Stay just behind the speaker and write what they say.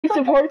piece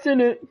of hearts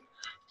in it.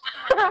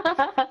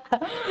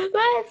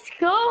 Let's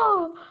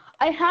go.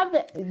 I have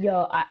the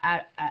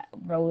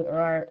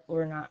bro.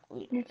 We're not.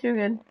 You're too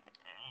good.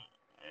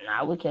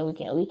 Nah, we can't.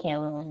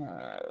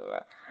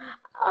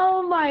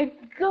 Oh my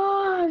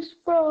gosh,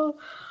 bro.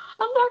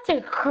 I'm about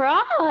to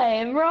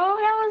cry, bro.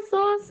 That was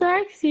so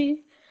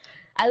sexy.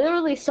 I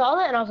literally saw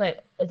that and I was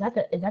like, is that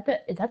the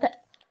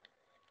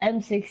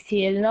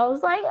M16? And I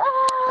was like,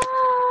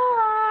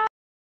 ah.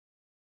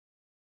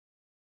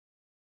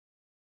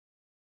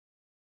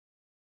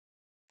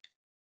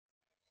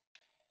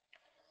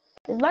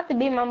 It's about to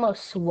be my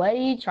most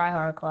sweaty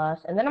tryhard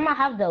class. And then I'm gonna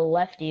have the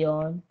lefty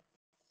on.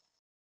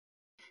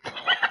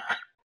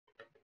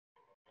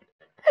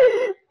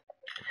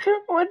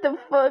 What the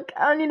fuck?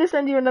 I need to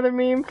send you another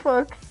meme.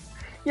 Fuck.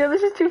 Yo,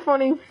 this is too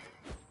funny.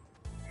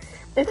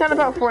 It's not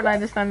about Fortnite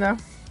this time though.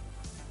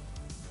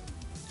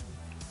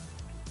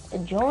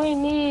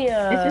 Join me.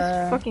 It's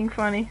just fucking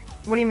funny.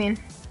 What do you mean?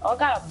 Oh, I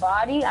got a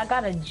body. I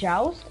got a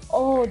joust.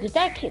 Oh,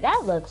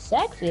 that looks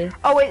sexy.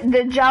 Oh wait,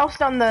 the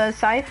joust on the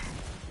scythe?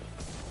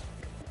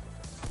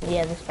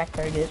 Yeah, the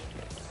spectre dude.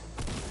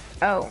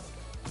 Oh.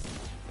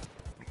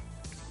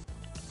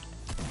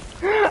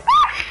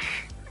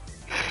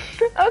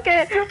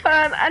 Okay,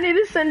 I need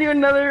to send you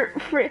another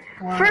Frick,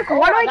 why do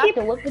I keep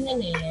looking in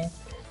there?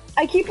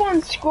 I keep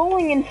on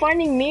scrolling and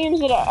finding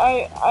memes that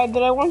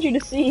I want you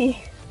to see.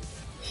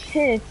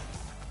 Shit.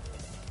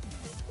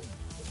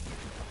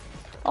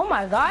 Oh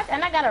my god,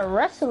 and I got a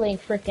wrestling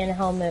freaking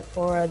helmet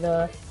for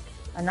the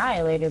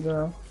Annihilator,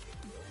 bro.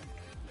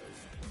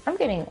 I'm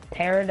getting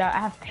paradise. I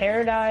have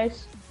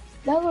paradise.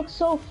 That looks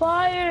so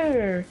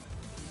fire.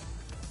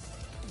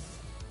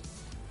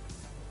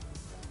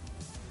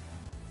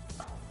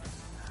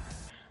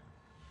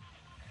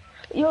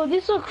 Yo,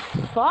 this looks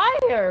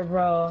fire,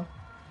 bro.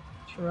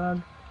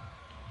 Shrug.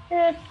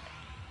 Yeah.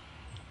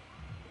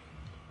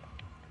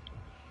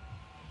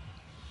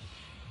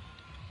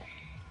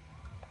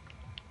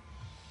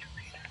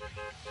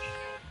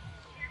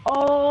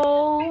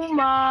 Oh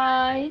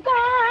my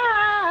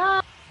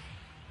god.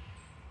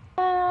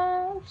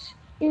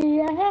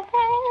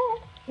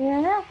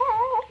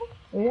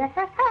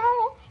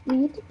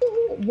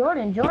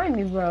 Jordan, join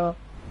me, bro.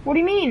 What do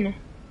you mean?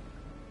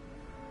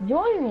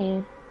 Join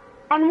me.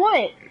 On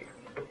what?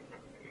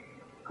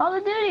 Call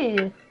of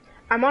Duty.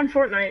 I'm on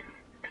Fortnite.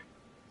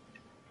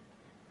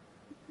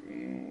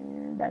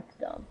 That's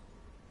dumb.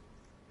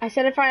 I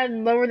said if I had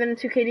lower than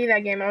 2 KD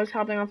that game, I was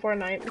hopping on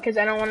Fortnite because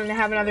I don't want to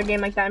have another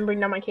game like that and bring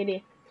down my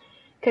KD.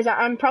 Because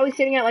I'm probably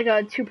sitting at like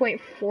a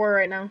 2.4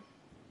 right now.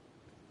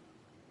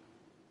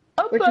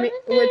 Which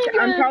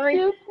I'm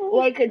probably,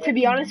 like, to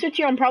be honest with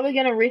you, I'm probably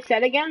going to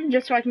reset again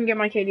just so I can get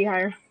my KD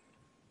higher.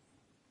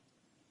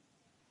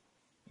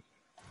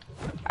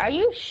 Are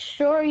you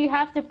sure you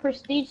have to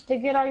prestige to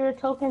get all your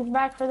tokens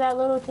back for that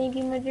little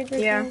thingy magic?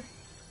 Yeah.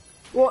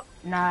 Well.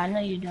 Nah, no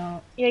you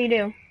don't. Yeah, you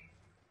do.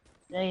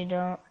 No you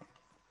don't.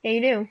 Yeah,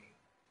 you do.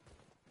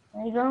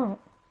 No you don't.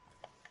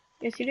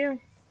 Yes, you do.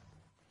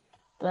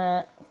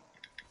 But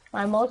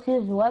my most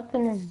used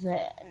weapon is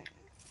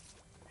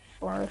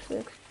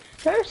 406.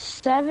 There's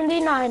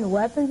 79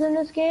 weapons in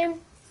this game.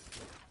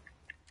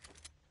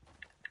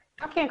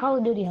 How can't Call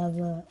of Duty have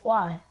that?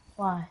 Why?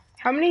 Why?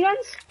 How many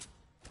guns?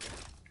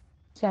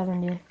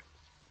 79.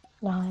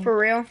 For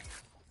real?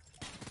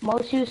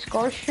 Most used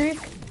score streak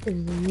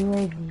is the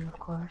UAV, of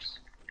course.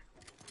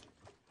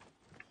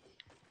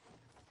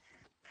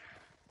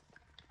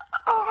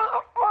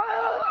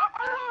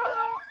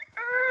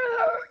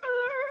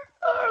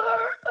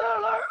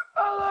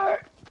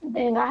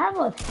 Dang, I have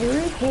a 3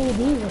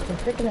 KD with the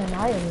freaking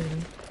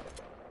Annihilator.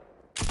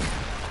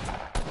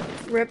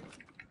 Rip.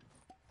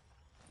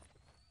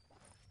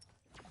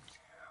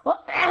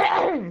 Well,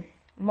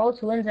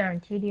 most wins are in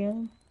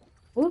TDM.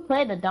 We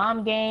played the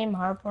Dom game,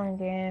 Hardpoint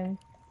game,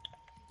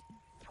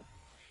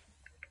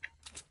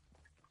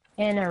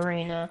 and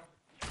Arena.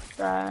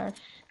 Trash.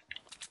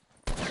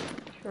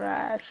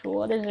 Trash.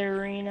 What is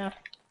Arena?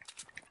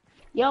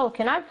 Yo,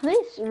 can I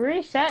please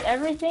reset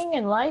everything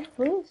in life,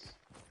 please?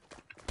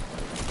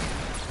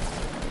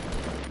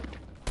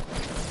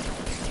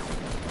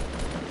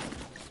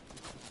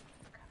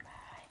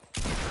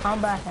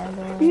 Combat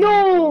handling.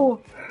 No!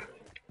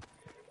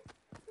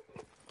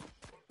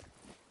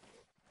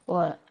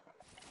 What?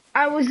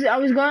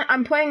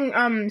 I'm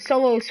playing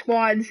solo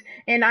squads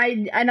and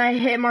I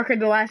hit marker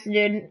the last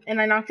dude and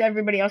I knocked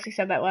everybody else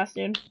except that last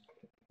dude.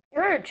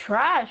 You're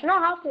trash. You know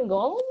how to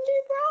go with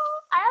me, bro?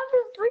 I have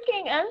this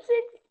freaking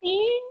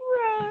M16,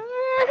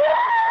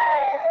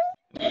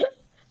 bro.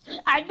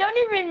 I don't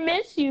even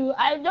miss you.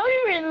 I don't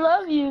even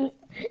love you.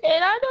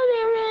 And I don't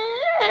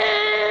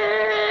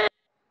even...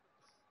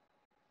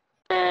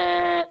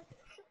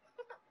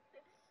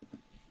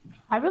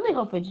 I really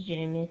hope it's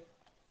Jamie.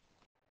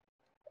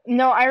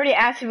 No, I already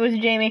asked if it was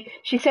Jamie.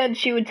 She said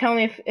she would tell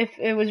me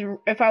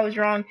if I was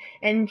wrong,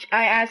 and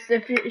I asked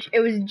if it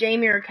was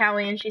Jamie or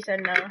Callie, and she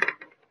said no.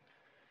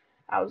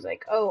 I was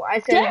like, oh, I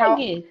said how,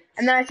 and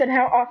then I said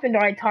how often do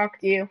I talk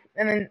to you,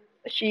 and then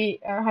she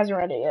hasn't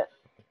read it yet.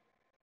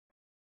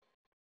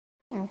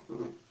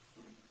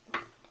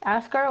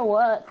 Ask her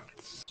what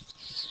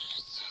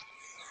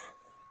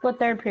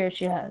third period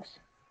she has.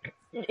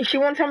 She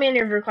won't tell me any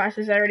of her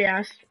classes. I already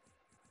asked.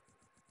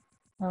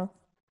 Oh.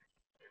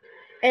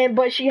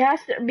 But she has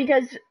to,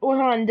 because well,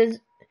 hold on. Does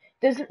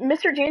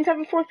Mr. James have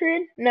a fourth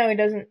period? No, he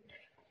doesn't.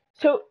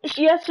 So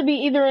she has to be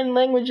either in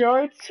language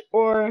arts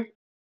or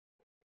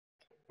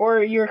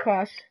your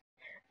class.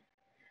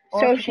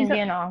 Or So she can be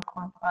in an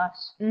on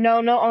class.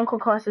 No uncle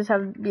classes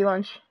have B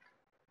lunch.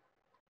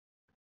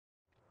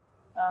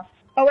 Oh.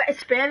 Oh wait,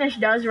 Spanish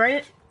does,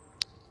 right?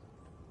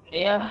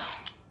 Yeah.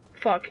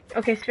 Fuck.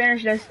 Okay,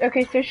 Spanish does.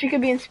 Okay, so she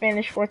could be in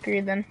Spanish fourth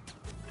period then.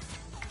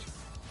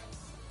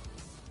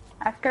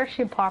 Ask her if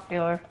she's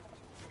popular.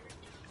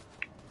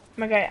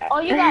 My guy. Oh,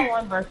 you got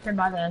one bursted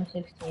by the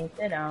M16.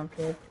 Sit down,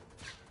 kid.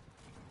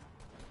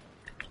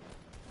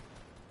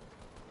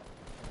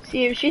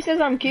 See, if she says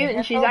I'm cute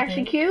and she's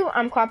actually cute,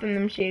 I'm clapping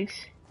them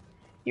cheeks.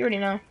 You already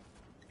know.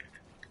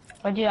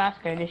 What'd you ask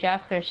her? Did you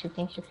ask her if she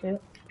thinks you're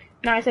cute?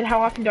 No, I said,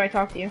 how often do I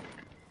talk to you?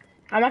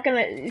 I'm not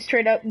gonna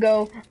straight up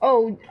go,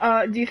 oh,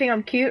 do you think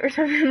I'm cute or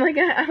something like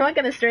that? I'm not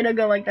gonna straight up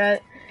go like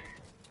that.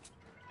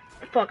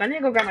 Fuck, I need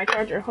to go grab my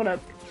charger. Hold up.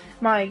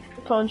 My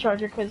phone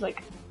charger, cause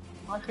like...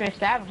 Well, if you're a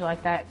savage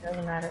like that, it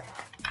doesn't matter.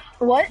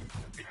 What?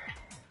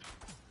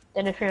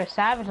 Then if you're a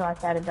savage like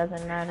that, it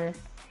doesn't matter.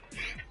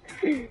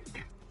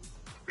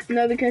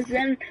 No, because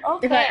then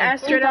Okay, if I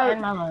asked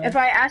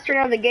her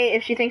out of the gate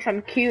if she thinks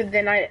I'm cute,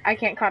 then I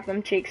can't clap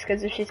them cheeks.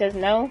 Because if she says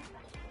no,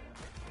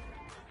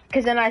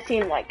 because then I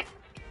seem like,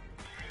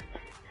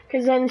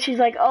 because then she's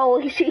like, oh,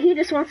 he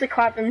just wants to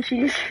clap them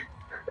cheeks.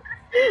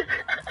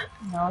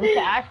 No, you should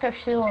ask her if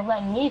she will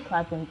let me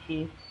clap them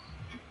cheeks.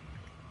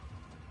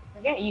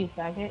 Forget you,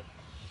 faggot.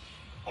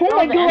 Oh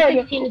my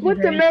god!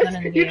 What the mess?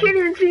 You can't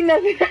even see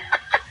nothing.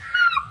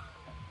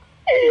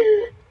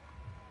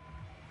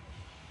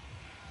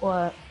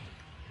 What?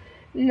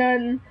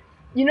 None.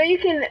 You know you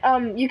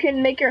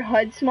can make your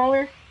HUD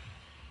smaller.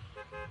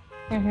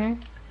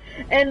 Mhm.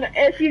 And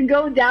if you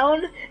go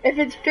down, if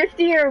it's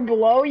 50 or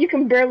below, you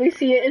can barely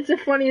see it. It's the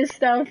funniest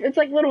stuff. It's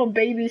like little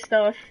baby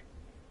stuff.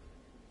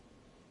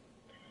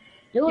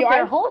 Dude,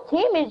 their whole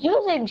team is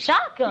using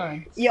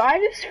shotguns. Yo, I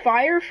have this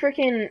fire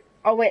freaking.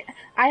 Oh wait,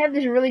 I have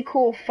this really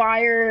cool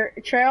fire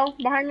trail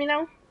behind me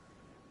now.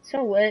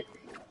 So lit.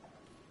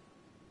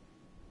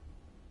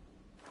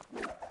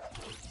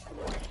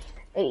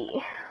 Hey.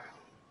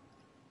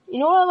 You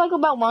know what I like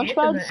about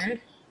Launchpads?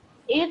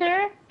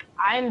 Either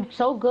I'm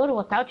so good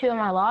without you in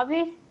my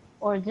lobby,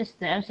 or just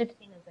the M16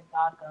 is a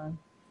god gun.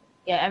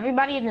 Yeah,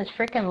 everybody in this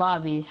freaking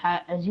lobby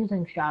is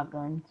using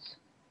shotguns.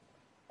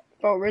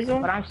 Oh, Rizzo?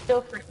 But I'm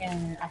still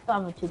freaking. I still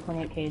have a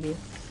 2.8 KD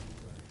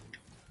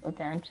with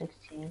the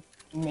M16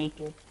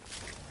 naked.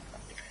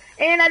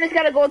 And I just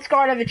got a gold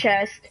scar out of the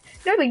chest.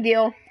 No big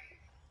deal.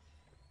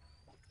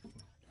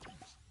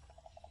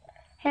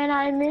 And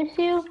I miss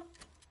you.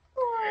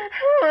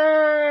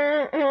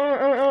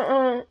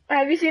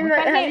 Have you seen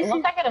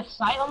Once I get a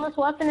sight on this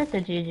weapon, it's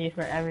a GG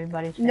for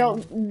everybody.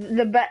 No,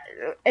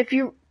 if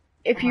you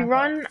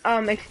run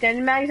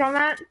extended mags on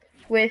that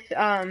with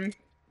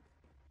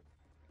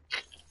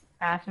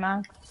fast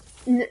mags,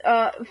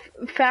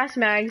 fast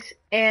mags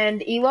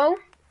and Elo,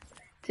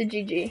 it's a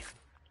GG.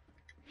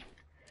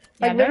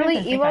 Like yeah,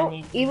 literally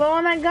Elo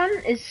on that gun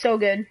is so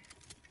good.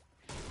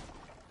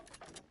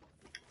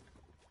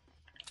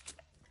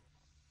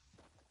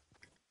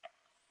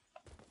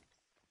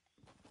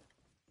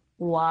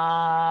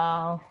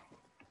 Wow.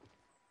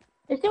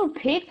 This dude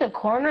peeked the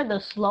corner the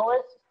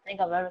slowest thing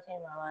I've ever seen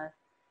in my life.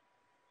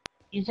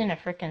 Using a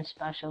freaking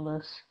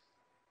specialist.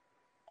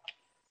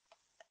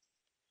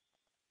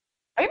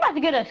 Are you about to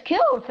get us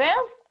killed, fam?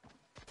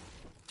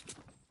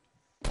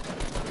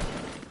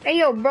 Hey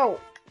yo, bro.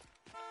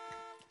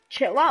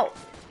 Chill out.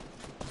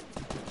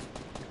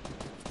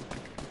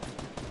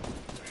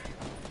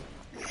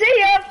 See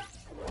ya!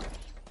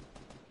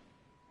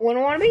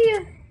 Wouldn't wanna be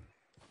you.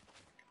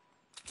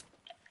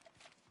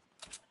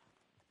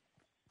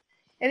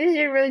 If this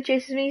dude really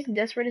chases me, he's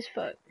desperate as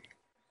fuck.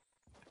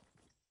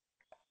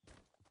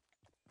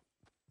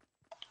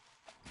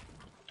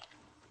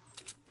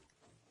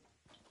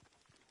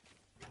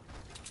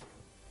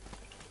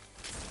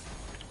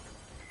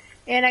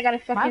 And I got a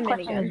fucking minigun. My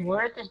question is,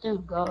 where'd this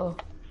dude go?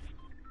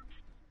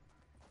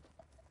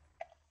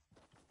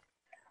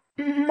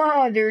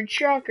 Mother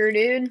trucker,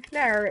 dude.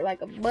 That hurt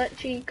like a butt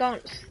cheek on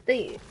a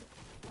stick.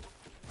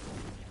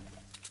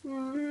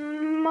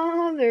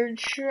 Mother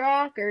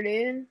trucker,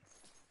 dude.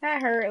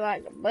 That hurt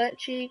like a butt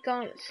cheek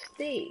on a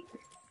stick.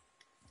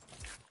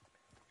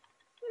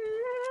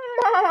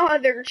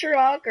 Mother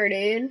trucker,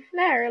 dude.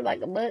 That hurt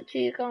like a butt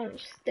cheek on a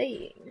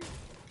stick.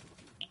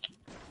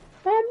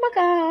 Oh my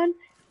god.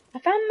 I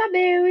found my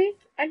berry.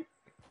 I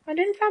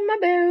didn't find my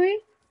berry,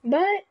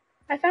 but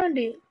I found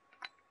it.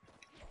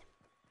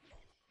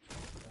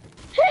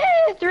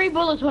 3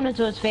 bullets went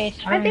into his face.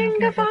 I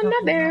think I found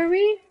my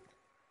berry.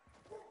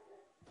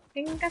 I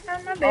think I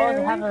found my berry. Oh,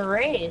 they have a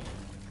raid.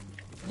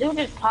 Dude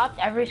just popped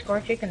every score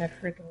chick in the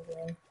freaking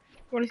game.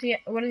 What does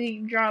he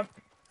drop?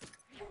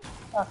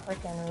 A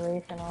freaking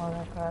race and all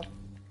that crap.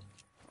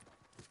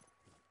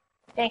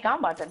 Think I'm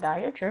about to die.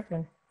 You're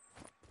tripping.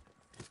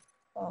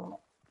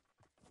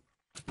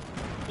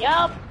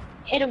 Yup.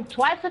 Hit him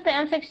twice with the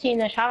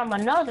M16 and shot him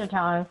another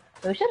time.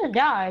 So he should have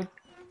died.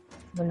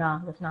 But nah,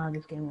 that's not how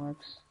this game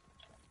works.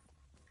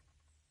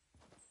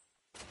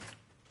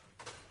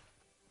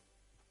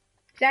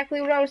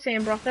 Exactly what I was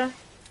saying, brother.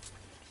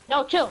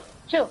 No, chill.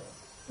 Dude,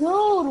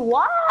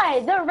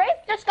 why? The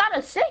Wraith just got a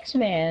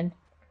 6-man.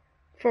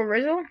 For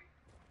Rizzle?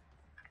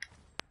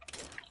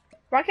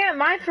 Why can't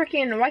my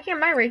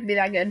Wraith be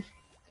that good?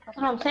 That's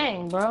what I'm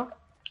saying, bro.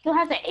 Still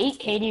has an 8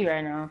 KD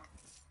right now.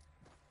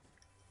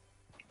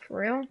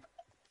 For real?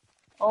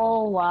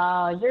 Oh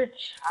wow, your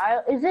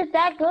child is it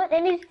that good?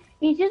 And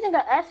he's using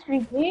the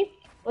S3P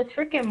with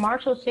freaking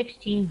Marshall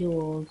 16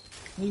 duels.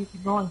 He's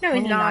going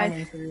 29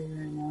 and 3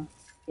 right now.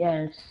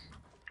 Yes.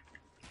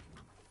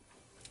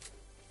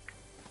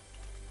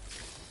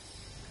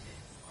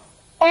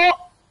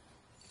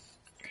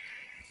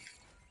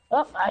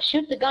 Oh, I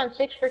shoot the gun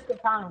 6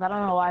 freaking times. I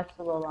don't know why it's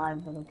still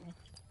alive, but okay.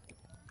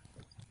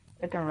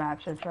 Freaking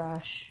raps are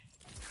trash.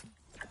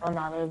 Oh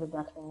no, they're the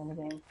best thing in the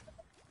game.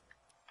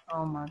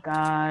 Oh my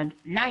god.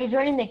 Now he's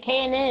running the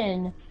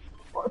cannon.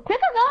 Pick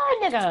a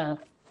gun, nigga.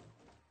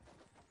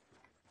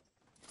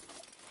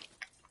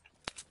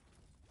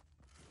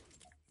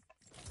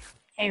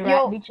 Hey,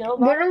 Rat, be chill,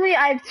 bro. Literally,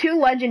 I have 2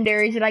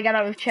 legendaries that I got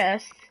out of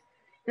chests.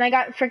 And I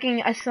got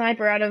freaking a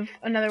sniper out of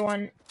another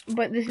one.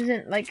 But this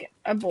isn't like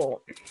a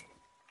bolt.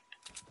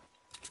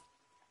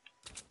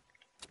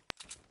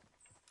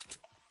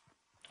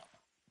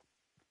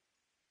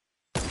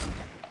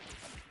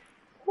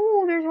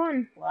 Ooh, there's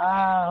one.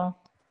 Wow.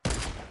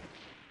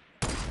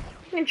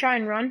 You can try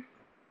and run.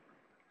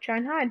 Try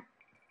and hide.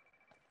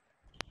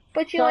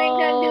 But you ain't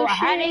gonna do I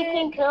shit. had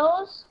 18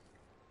 kills.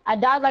 I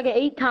died like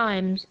 8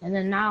 times, and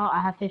then now I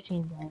have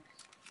 15 deaths.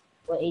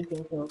 With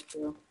 18 kills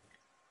too.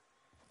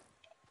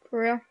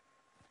 For real?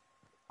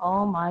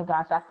 Oh my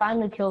gosh, I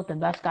finally killed the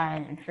best guy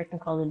in freaking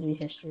Call of Duty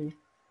history.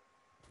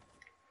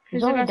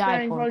 Who's the best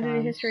guy in Call of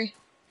Duty history?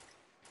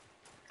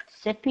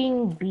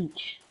 Sipping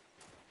Beach.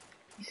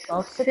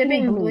 Oh,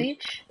 Sipping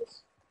Bleach?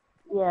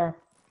 Yeah.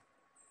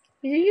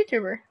 He's a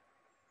YouTuber.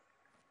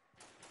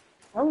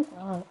 No, he's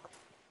not.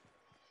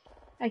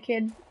 I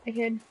kid.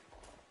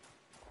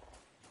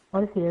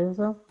 What if he is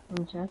though? Let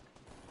me check.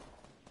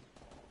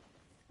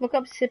 Look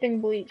up Sipping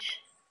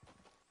Bleach.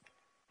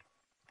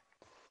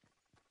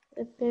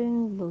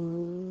 Sipping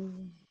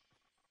Bleach.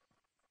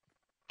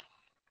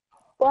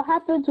 What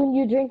happens when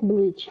you drink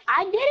bleach?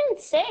 I didn't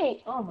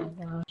say. Oh my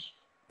gosh.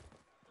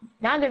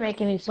 Now they're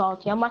making me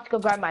salty. I'm about to go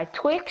grab my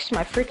Twix,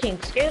 my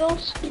freaking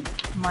Skittles,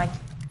 my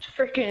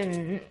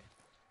freaking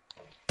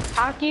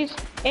Takis,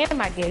 and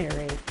my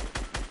Gatorade.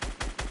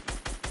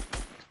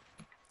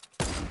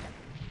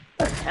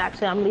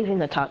 Actually, I'm leaving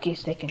the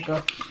Takis. They can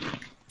go.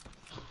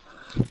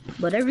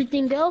 But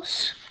everything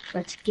else,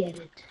 let's get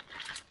it.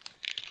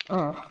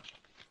 Oh.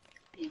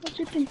 People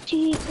sipping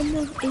tea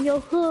in your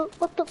hood.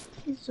 What the f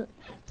is it?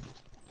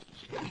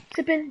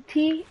 Sipping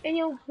tea in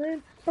your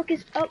hood.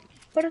 Focus up,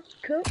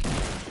 buttercup.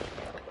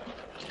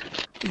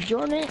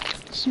 Jordan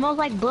smells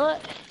like butt.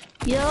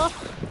 Yeah.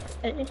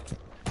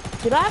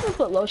 Dude, I haven't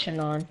put lotion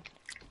on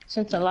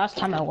since the last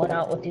time I went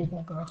out with these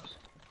my girls.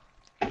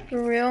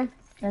 For real?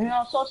 And I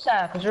was so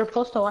sad because we were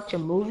supposed to watch a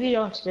movie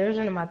downstairs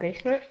in my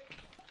basement.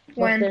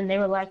 When? But then they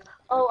were like,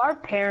 "Oh, our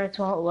parents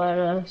won't let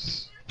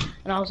us."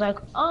 And I was like,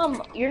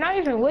 you're not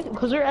even with,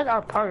 because they're at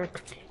our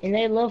park, and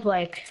they live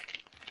like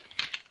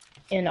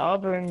in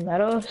Auburn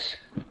Meadows.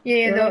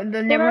 Yeah,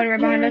 the neighborhood right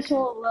behind us.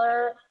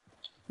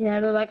 Yeah,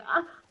 they're like,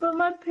 but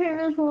my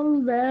parents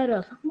won't let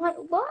us. I'm like,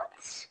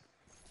 what?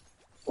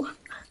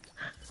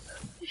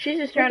 She's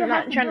just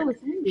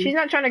she's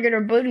not trying to get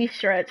her booty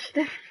stretched.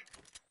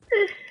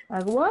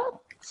 Like what?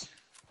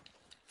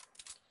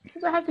 What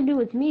does that have to do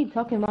with me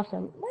talking about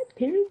some my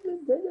parents?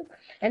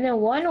 And then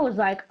one was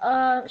like,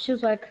 she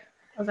was like,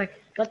 I was like,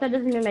 but that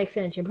doesn't even make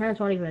sense. Your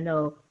parents won't even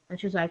know. And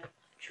she was like,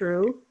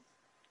 true.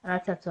 And I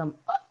said some.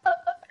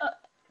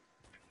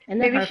 And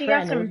then maybe she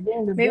got some.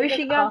 Maybe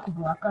she got.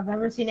 Block I've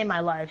ever seen in my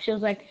life. She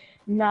was like,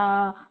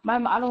 nah, I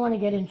don't want to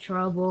get in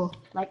trouble.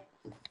 Like,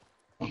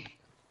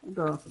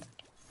 girl.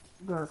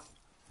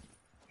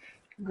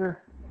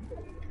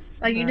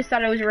 Like you just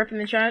thought it was a rip in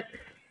the shot.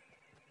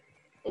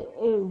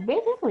 It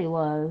basically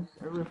was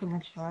a rip in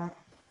the shot.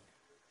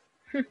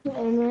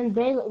 And then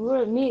there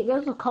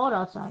was cold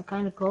outside,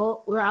 kind of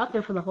cold. We were out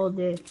there for the whole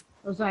day. It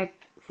was like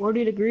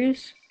 40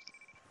 degrees.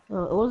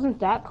 Well, it wasn't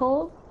that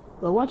cold,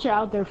 but once you're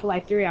out there for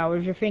like 3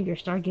 hours, your fingers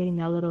start getting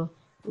that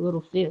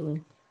little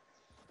feeling.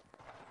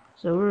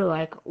 So we were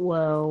like,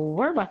 well,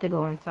 we're about to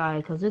go inside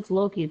because it's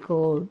low-key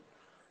cold.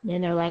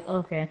 Then they're like,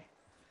 okay.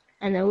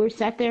 And then we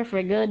sat there for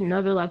a good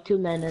another like 2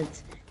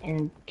 minutes,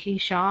 and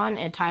Keyshawn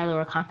and Tyler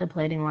were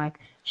contemplating like,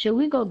 should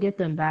we go get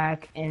them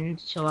back and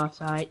chill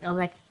outside? And I was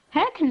like,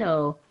 heck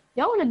no.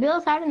 Y'all want to be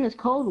outside in this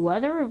cold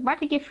weather? We're about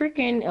to get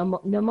freaking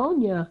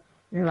pneumonia.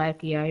 And they're like,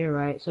 yeah, you're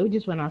right. So we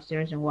just went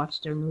upstairs and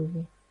watched their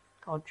movie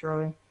called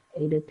Troy.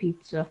 Ate a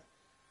pizza.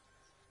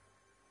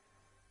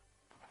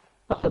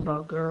 talked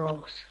about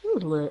girls. It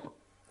was lit.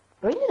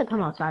 Bro, you need to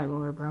come outside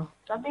more, bro.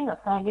 Stop being a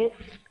faggot.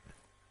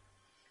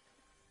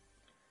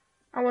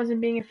 I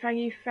wasn't being a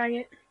faggy, you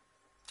faggot.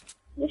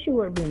 Yes, you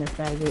were being a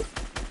faggot.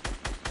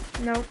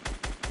 Nope.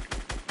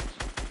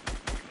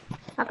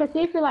 I could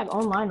see if you're like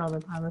online all the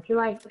time, but you're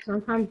like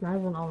sometimes not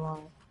even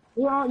online.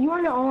 You were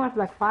online for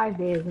like 5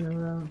 days in a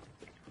row.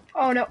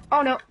 Oh no,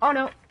 oh no, oh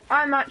no.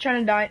 I'm not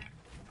trying to die.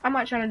 I'm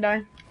not trying to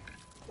die.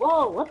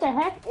 Whoa, what the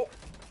heck?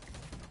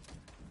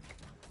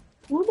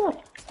 Who the?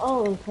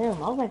 Oh, it's him.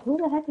 I was like, who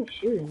the heck is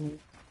shooting me?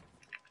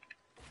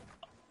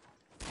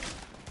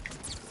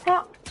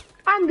 Huh,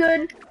 I'm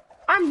good.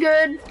 I'm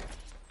good.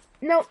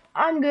 Nope,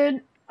 I'm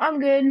good. I'm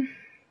good.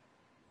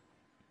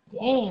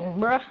 Dang,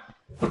 bruh.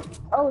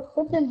 Oh, it's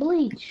something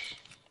bleach.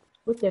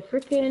 With the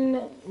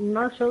freaking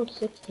Naruto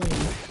 16.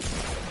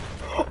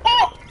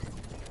 Oh!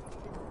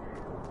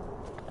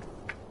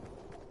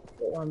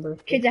 Get one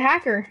bursted. Kid's a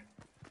hacker.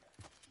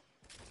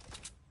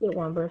 Get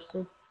one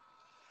bursted.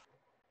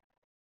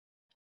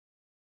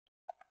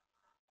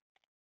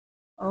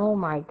 Oh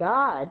my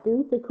god,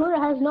 dude, the Kuda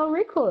has no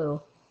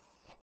recoil.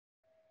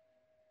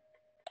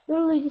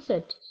 Literally just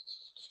said.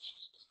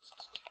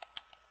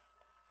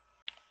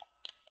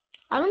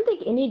 I don't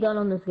think any gun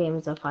on this game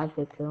is a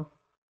 5-hit kill.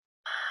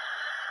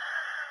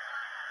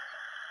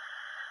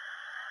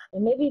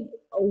 And maybe,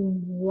 oh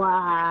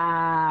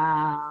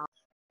wow.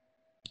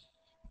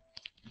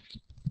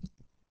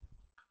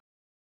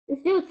 This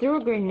dude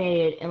threw a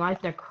grenade and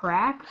like the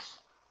cracks,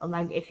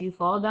 like if you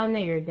fall down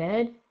there you're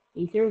dead.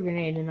 He threw a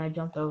grenade and I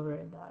jumped over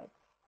it and died.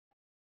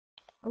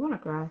 I wanna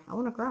cry. I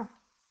wanna cry.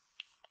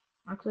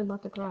 I'm actually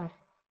about to cry.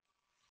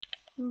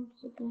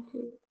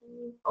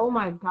 Oh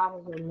my god,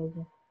 is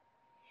amazing.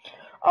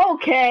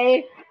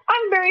 Okay.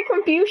 I'm very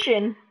confused.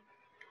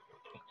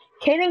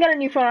 Kaden got a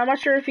new phone. I'm not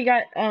sure if he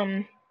got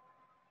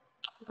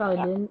Probably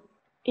didn't.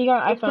 he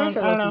got an iPhone.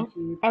 I don't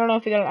know. I don't know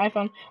if he got an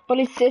iPhone. But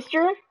his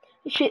sister,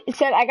 she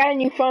said, I got a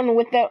new phone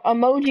with the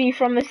emoji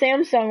from the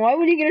Samsung. Why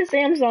would he get a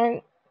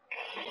Samsung?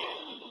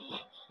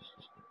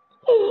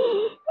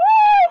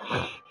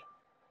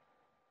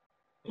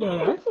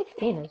 Yeah, that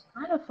 16 is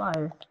kind of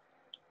fire.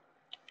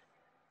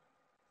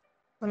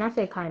 When I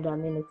say kinda, I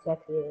mean it's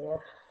sexy, yeah.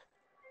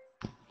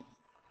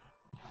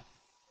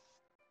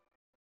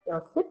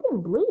 Yo,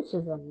 sipping bleach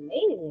is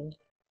amazing.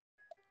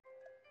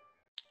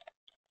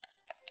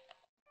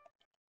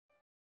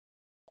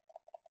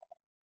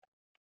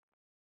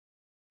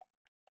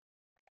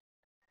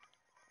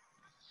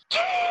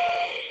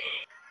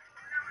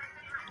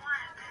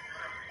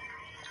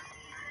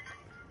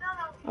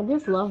 I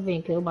just love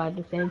being killed by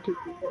the same two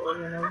people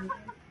over and over.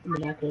 I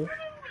mean, that kid.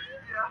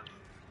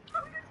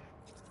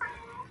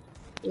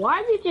 Why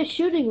are they just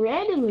shooting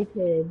randomly,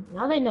 kid?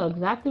 Now they know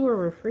exactly where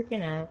we're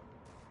freaking at.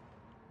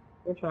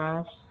 They're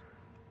trash.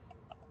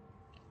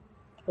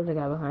 There's a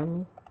guy behind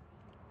me.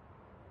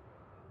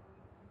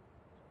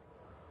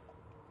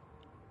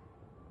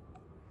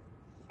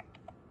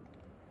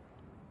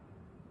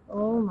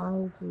 Oh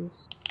my jeez.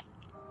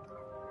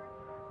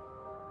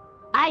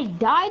 I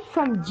died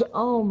from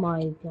oh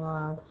my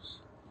gosh.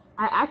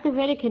 I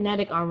activated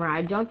kinetic armor.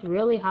 I jumped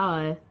really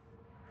high,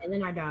 and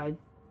then I died.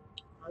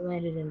 I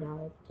landed and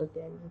died. Took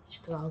damage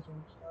because I was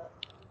on shot.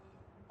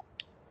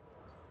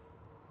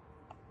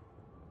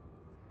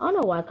 I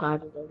don't know why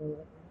Kaja doesn't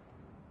like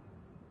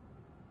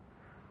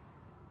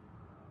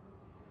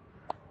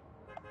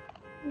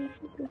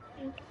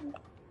me.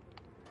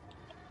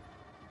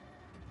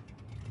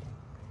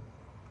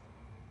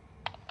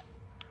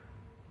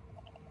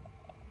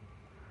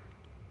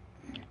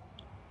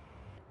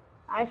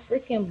 I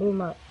freaking blew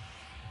my.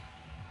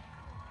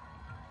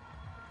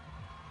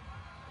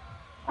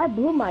 I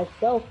blew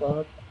myself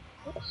up.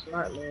 What a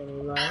smart man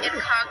you are.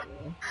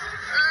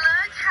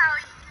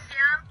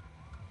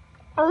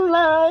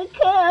 Look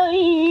how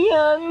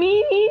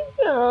yummy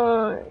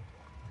are.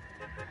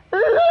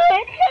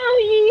 Look how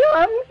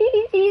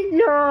yummy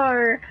these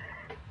are.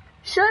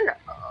 Shut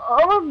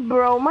up,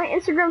 bro. My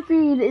Instagram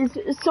feed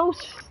is so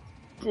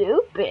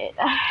stupid.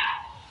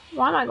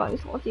 Why am I going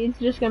salty? It's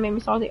just gonna make me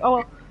salty.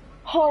 Oh,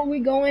 we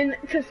going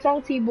to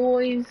Salty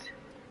Boys.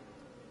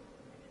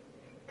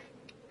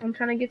 I'm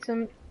trying to get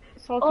some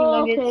salty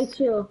nuggets. Okay,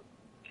 chill.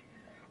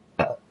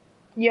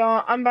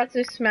 Yo, I'm about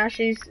to smash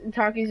these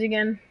Takis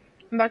again.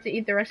 I'm about to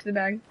eat the rest of the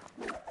bag.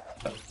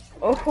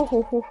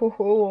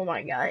 Oh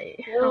my god.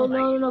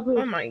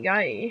 Oh my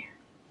god.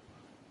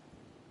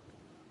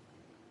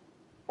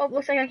 Oh,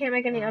 looks like I can't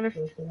make any other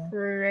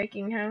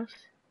freaking house.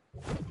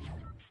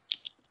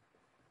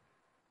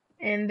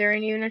 And there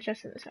ain't even a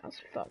chest in this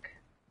house. Fuck.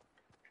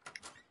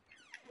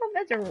 Oh,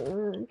 that's a.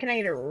 Can I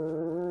get a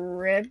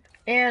rib?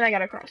 And I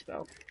got a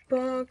crossbow.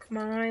 Fuck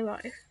my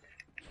life.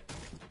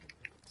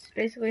 It's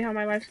basically how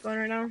my life's going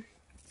right now.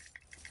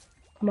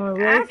 Come on,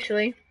 Rick.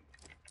 Actually.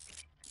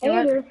 You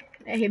know what?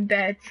 Hey,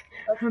 bet.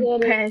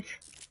 Bet.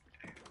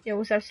 Yo,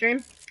 what's up,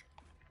 stream?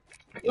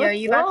 Yo,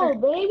 you about to.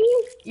 Baby?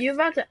 You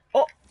about to.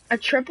 Oh, a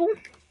triple?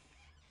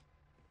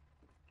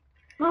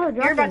 Oh,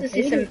 You're about to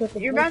see some.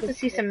 You're about to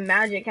see some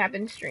magic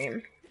happen,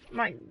 stream.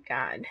 My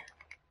god.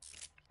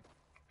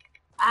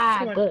 Ah,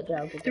 Come on. good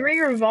job, good job. 3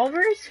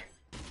 revolvers?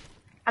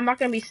 I'm not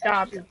gonna be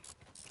stopped.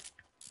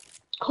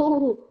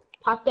 Oh,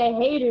 pop that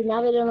hater.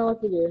 Now they don't know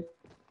what to do.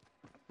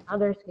 Now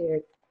they're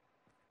scared.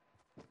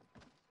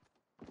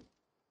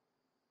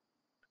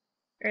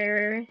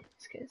 Right.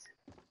 This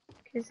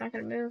kid's not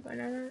gonna move. I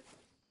know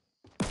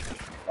that.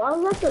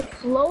 Well, that's the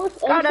slowest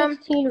Got him.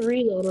 M16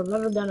 reload I've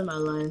ever done in my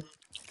life.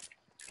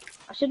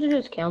 I should have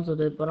just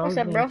canceled it, but What's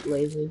I'm up, being bro?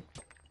 lazy.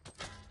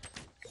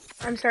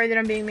 I'm sorry that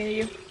I'm being mean to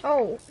you.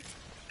 Oh.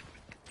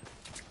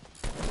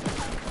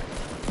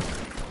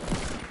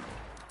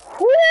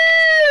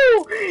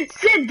 Woo!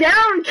 Sit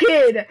down,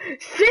 kid!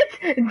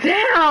 Sit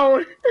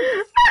down!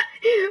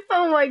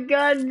 Oh my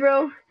god,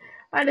 bro.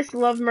 I just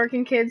love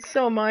murking kids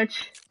so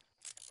much.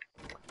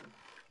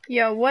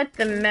 Yo, what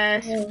the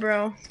mess,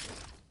 bro.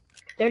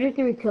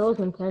 33 kills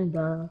and 10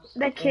 deaths.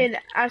 That kid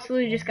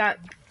absolutely just got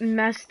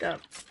messed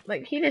up.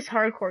 Like, he just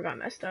hardcore got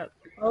messed up.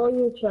 Oh,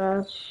 you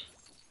trash.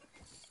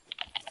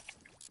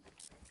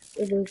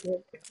 It is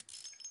it.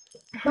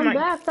 Come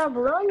back, stop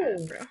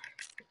running. Bro.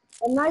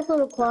 A nice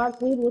little quad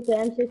feed with the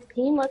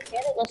M16. Let's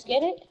get it, let's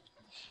get it.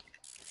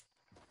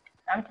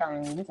 I'm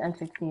telling you, this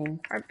M16.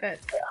 I bet.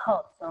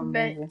 Oh, so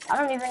amazing. I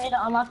don't even need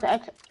to unlock the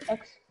X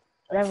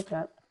whatever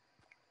trap.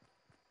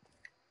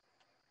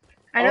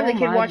 I know the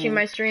kid watching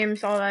my stream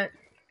saw that.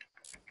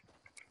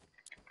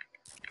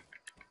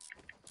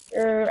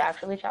 You're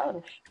actually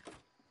childish.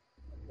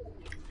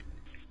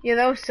 Yeah,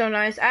 that was so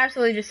nice. I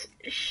absolutely just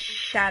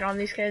shat on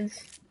these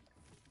kids.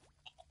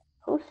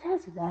 Who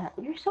says that?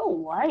 You're so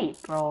white,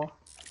 bro.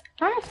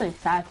 I'm actually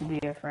sad to be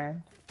your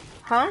friend.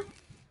 Huh?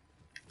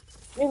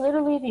 You're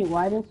literally the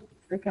whitest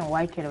freaking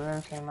white kid I've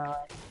ever seen in my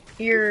life.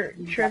 You're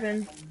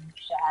tripping.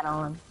 Shat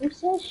on. Who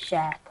says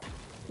shat?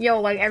 Yo,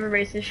 like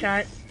everybody says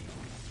shot.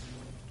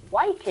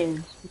 White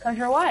kids, because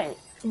you're white.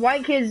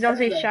 White kids don't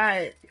say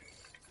shot.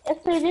 Yes,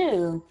 they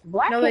do.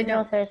 Black kids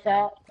don't say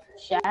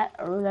shat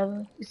or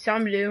whatever.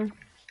 Some do.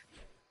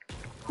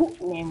 Who?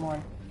 Name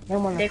one.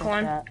 Name one that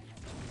says shat.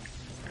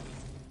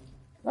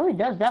 No, he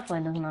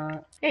definitely does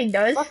not. Yeah, he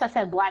does. Plus, I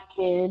said black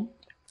kid.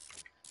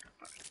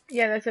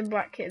 Yeah, that's a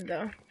black kid,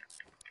 though.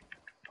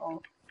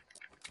 Oh.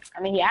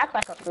 I mean, he acts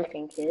like a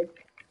freaking kid.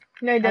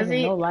 No, he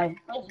doesn't. No life.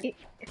 He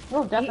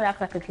definitely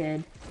acts like a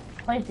kid.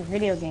 Plays the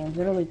video games,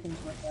 literally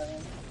thinks like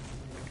that.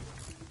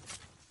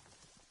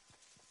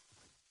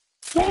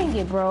 Dang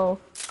it, bro.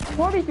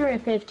 43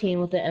 and 15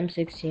 with the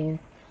M16.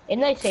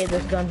 And they say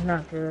this gun's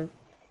not good.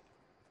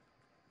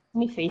 Let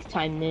me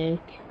FaceTime Nick.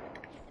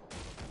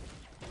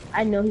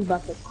 I know he's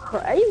about to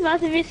cry. He's about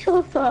to be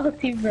so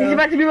salty, bro. He's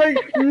about to be like,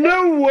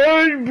 no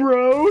one,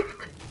 bro.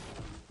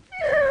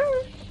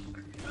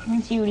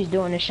 Let's see what he's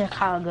doing in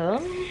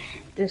Chicago.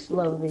 This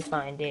lovely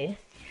fine day.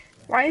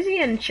 Why is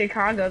he in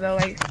Chicago, though?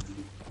 Like,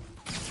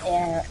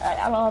 yeah, I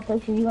don't know what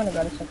places you want to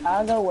go to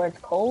Chicago where it's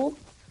cold.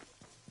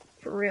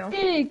 For real.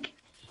 Nick,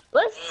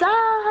 what's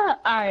up?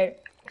 Alright,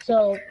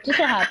 so just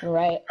what happened,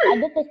 right? I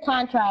did this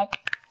contract.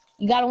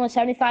 You gotta win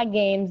 75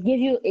 games.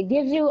 It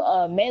gives you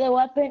a melee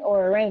weapon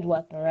or a ranged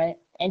weapon, right?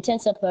 And 10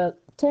 supply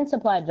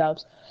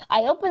drops.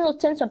 I opened those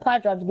 10 supply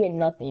drops, getting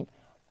nothing.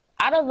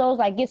 Out of those,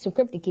 I get some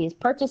cryptic keys.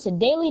 Purchase a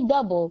daily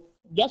double.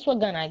 Guess what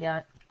gun I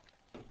got?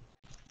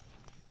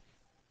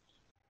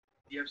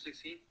 The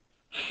F-16?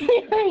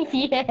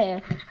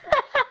 Yeah.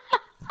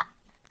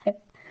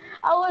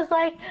 I was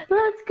like,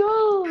 let's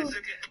go.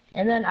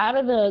 And then out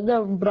of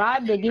the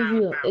bribe, it gives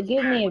me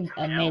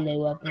a melee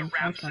weapon. So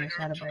I'm kind of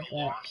sad about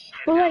that.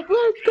 We're like,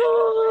 let's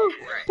go!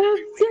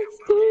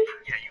 M16!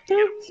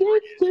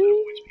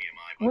 M16!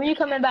 When are you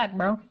coming back,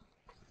 bro?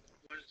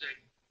 Wednesday.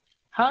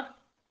 Huh?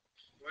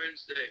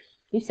 Wednesday.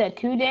 You said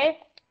 2 day?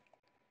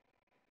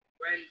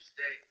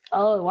 Wednesday.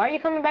 Oh, why are you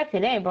coming back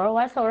today, bro?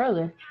 Why so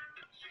early? I'm home.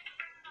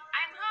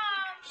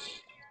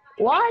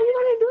 Why are you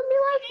gonna do me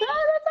like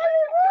that? That's how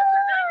you do.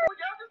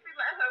 Y'all just be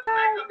letting her come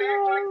back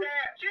like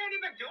that. She ain't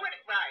even doing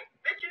it right.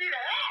 Bitch, you need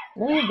to ask.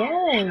 No, you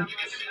don't.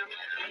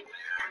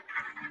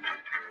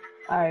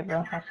 Alright, bro.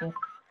 I see.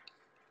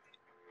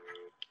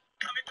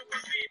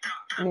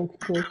 Next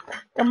clip.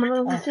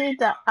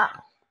 Tamagotchita, ah.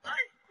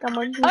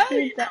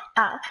 Tamagotchita,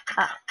 ah,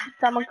 ah.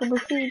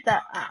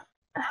 Tamagotchita, ah.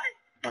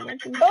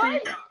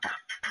 Tamagotchita.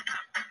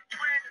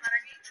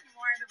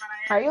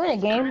 Are you in a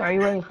game or are you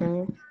waiting for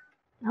me?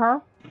 Huh?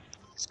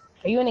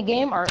 Are you in a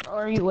game or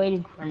are you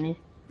waiting for me?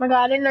 My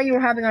god, I didn't know you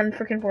were having on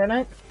freaking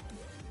Fortnite.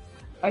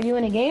 Are you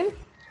in a game?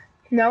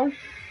 No.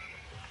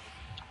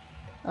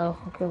 Oh,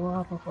 okay, we'll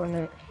hop on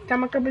Fortnite.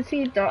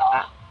 Tamagotchita,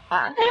 ah,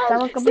 ah.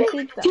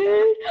 Tamagotchita.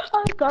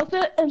 I got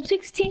the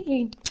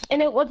M16,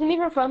 and it wasn't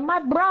even from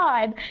my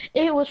bribe.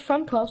 It was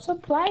from 12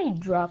 supply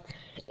drop.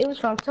 It was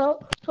from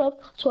 12.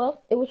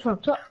 It was from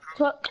 12.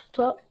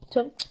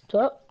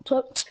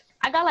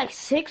 I got like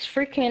 6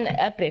 freaking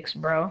epics,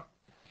 bro.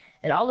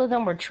 And all of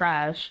them were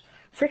trash.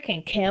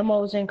 Freaking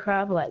camos and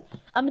crap. Like,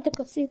 I'm gonna take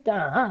a seat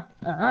down.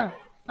 I'm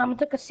gonna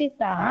take a seat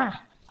down.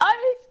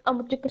 I'm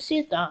gonna take a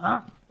seat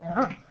down.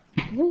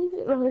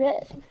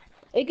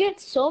 It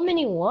gets so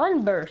many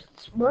one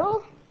bursts,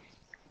 bro.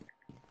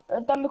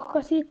 Dame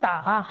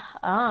cosita.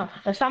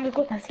 Dame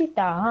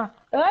cosita.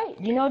 Alright,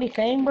 you know what he's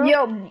saying, bro?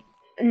 Yo,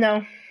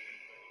 no,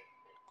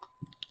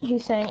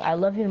 He's saying, I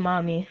love you,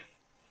 mommy.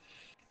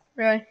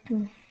 really.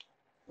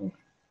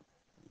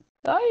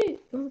 Ay,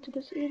 dame tu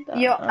cosita.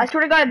 Yo, I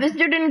swear to God, if this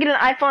dude didn't get an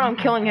iPhone, I'm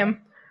killing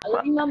him. I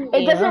love you, mommy.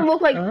 It doesn't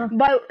look like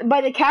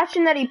by the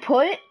caption that he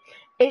put.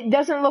 It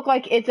doesn't look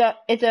like it's a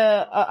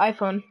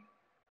iPhone.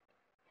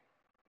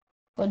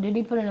 What, did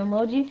he put an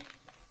emoji?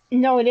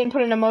 No, he didn't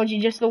put an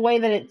emoji. Just the way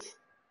that it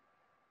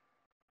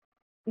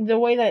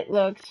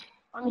looks.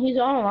 I mean, he's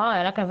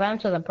online. I can invite him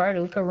to the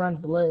party. We could run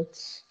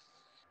Blitz.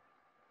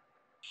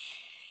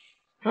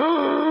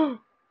 Dame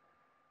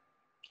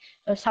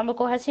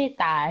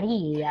cosita.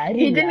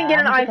 He didn't get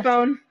an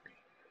iPhone.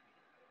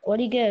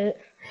 What'd he get?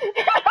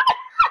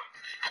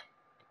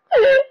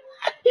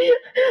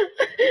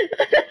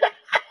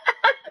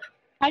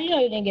 How do you know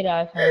you didn't get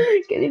an iPhone?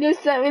 Cause he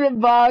just sent me the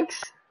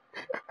box.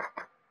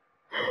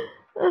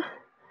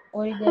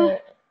 What'd he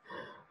get?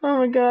 Oh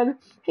my God,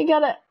 he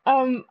got a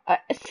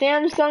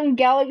Samsung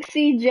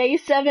Galaxy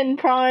J7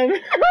 Prime.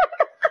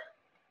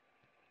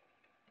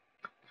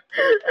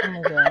 Oh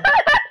my God.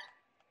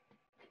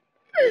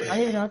 I don't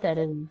even know what that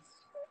is.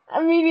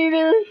 Me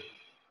neither.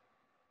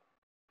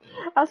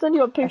 I'll send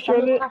you a picture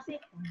of it.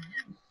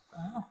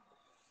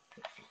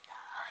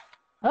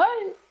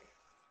 Alright.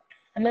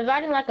 I'm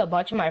inviting like a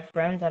bunch of my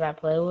friends that I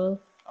play with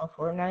on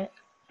Fortnite.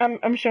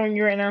 I'm showing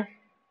you right now.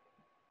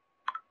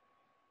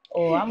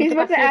 Oh, I'm He's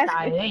about to ask.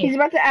 He's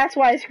about to ask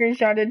why I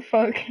screenshotted.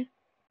 Fuck.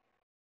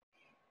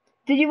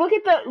 Did you look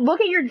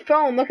at your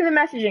phone? Look at the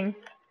messaging.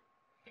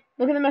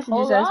 Look at the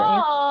messages I sent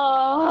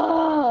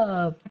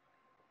you.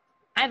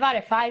 I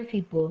invited 5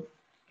 people.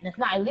 And if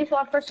not at least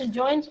one person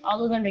joins,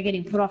 all of them are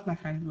getting put off my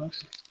friends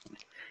list.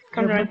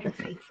 Come They're a on. bunch of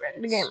fake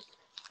friends. The game.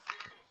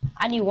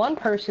 I need one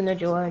person to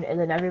join, and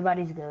then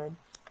everybody's good.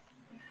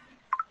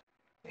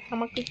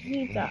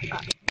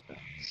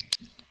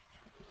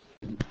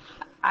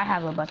 I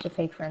have a bunch of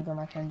fake friends on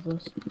my friends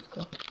list. Let's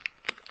go.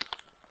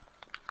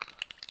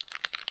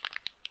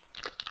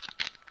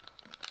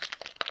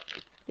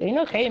 Do you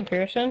know Caden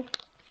Pearson?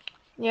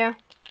 Yeah.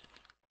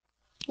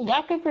 He's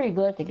actually pretty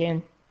good at the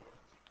game.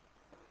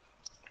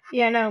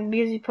 Yeah, I know,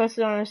 because he posts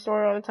it on his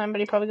story all the time, but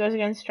he probably goes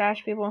against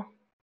trash people.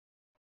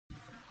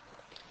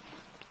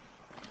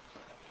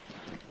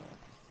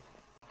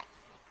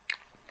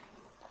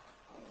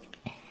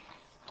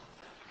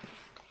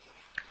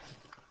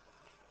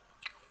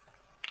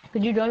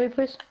 Could you join me,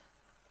 please?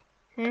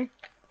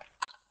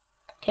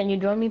 Can you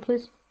join me,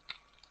 please?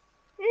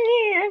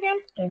 Yeah,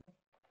 okay.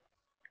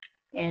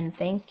 And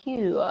thank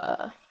you.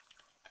 Alright.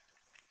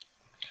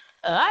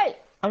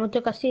 I'm gonna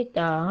take a seat.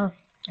 Time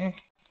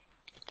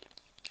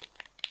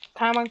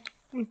on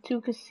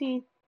tu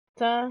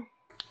casita.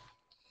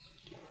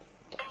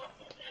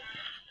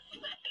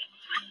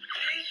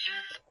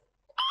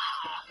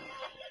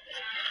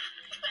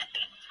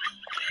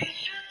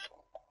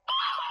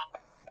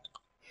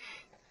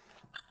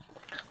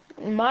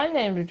 My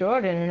name's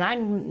Jordan, and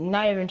I'm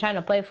not even trying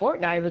to play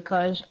Fortnite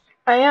because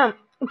I am.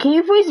 Can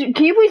you please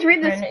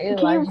read this? And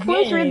Can you like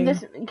please read game.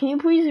 this? Can you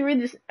please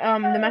read this?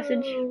 The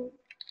message.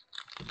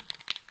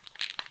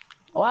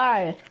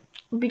 Why?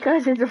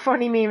 Because it's a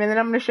funny meme, and then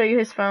I'm gonna show you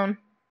his phone.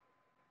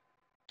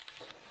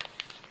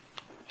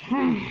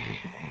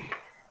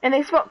 And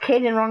they spelled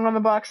Caden wrong on the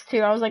box too.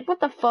 I was like, what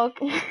the fuck?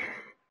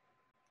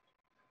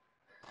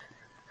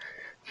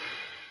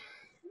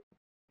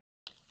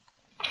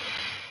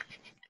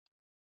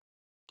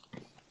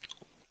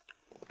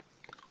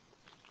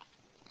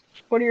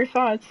 What are your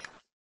thoughts?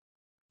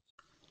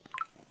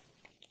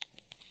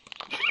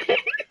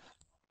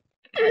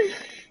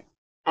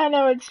 I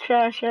know it's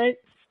trash, right?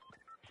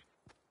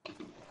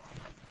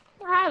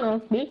 I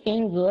don't speak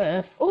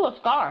English. Oh, a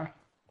star.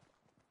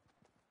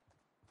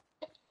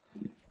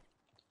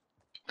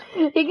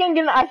 He couldn't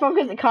get an iPhone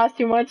because it costs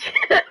too much.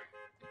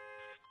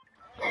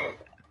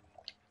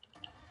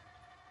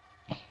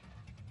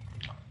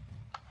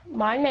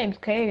 My name's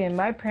Caden.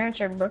 My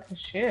parents are broke as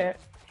shit.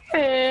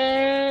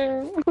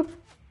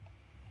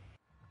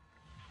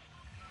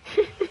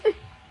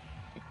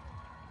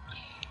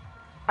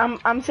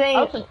 I'm saying.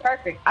 Oh, this is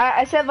perfect.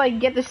 I said like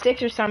get the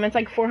 6 or something. It's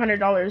like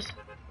 $400.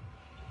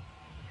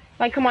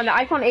 Like come on, the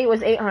iPhone 8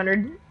 was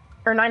 800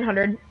 or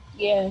 900.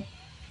 Yeah.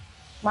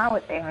 Mine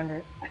was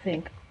 800, I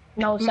think.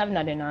 No,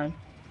 $799.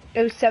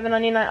 It was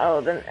 $799.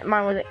 Oh, then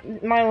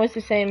mine was the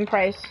same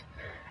price.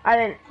 I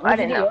didn't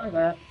know.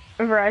 That?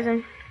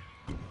 Verizon.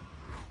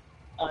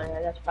 Oh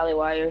yeah, that's probably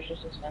why yours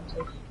is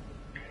expensive.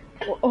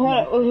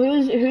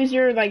 Who's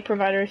your like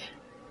providers?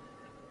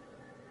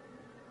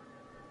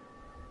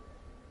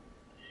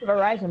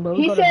 Verizon, but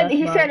He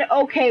said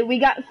okay, we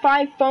got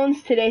 5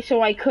 phones today,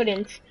 so I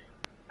couldn't.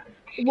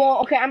 Well,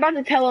 okay, I'm about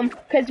to tell him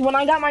because when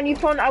I got my new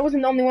phone, I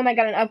wasn't the only one that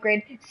got an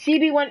upgrade.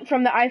 CB went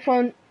from the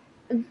iPhone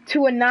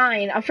to a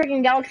 9, a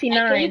freaking Galaxy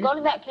 9. Can you go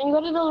to that? Can you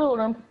go to the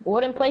little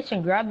wooden place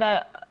and grab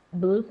that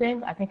blue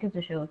thing? I think it's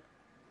a shield.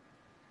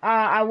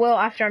 I will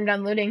after I'm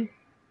done looting.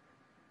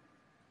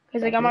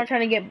 Cause like I'm not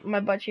trying to get my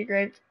butt cheek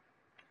raped.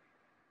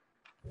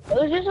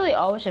 There's usually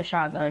always a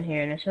shotgun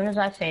here, and as soon as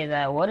I say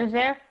that, what is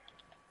there?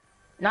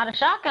 Not a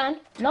shotgun.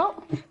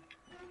 Nope.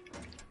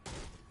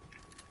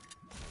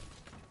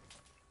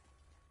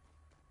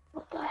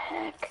 What the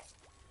heck?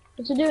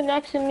 What's the dude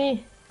next to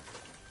me?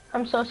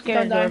 I'm so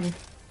scared, Don't die. Jordan.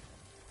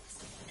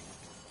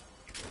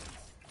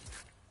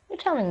 You're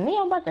telling me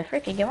I'm about to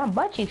freaking get my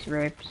butt cheeks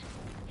ripped?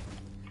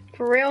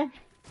 For real?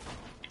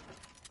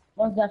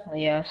 Most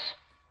definitely, yes.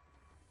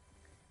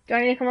 Do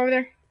I need to come over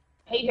there?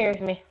 He hears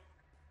me.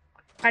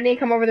 I need to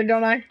come over there,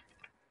 don't I?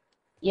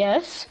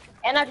 Yes.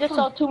 And I just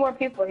saw 2 more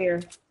people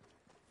here.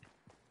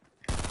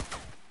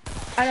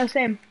 I know,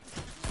 same.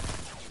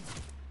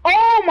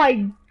 Oh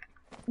my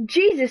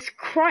Jesus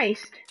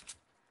Christ.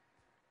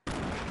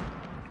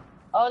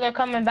 Oh, they're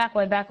coming back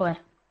way, back way.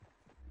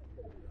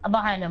 I'm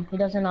behind him. He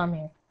doesn't know I'm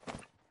here.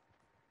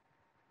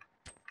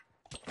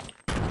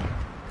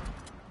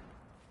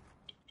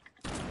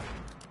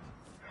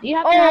 Do you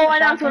have to have Oh, a I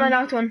knocked one, I shotgun?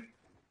 knocked one.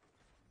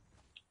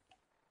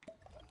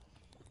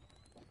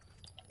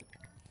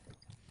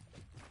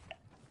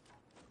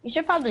 You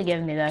should probably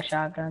give me that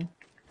shotgun.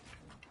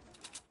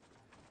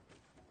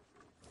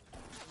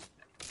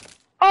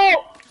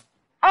 Oh!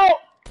 Oh!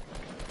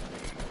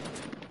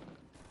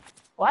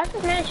 Why is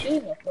this man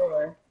shooting the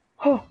floor?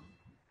 Oh.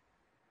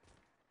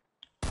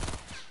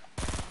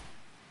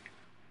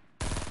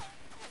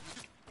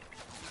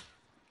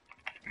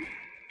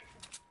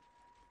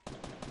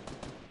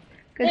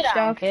 Good Sit down,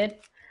 stuff. kid.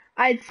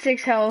 I had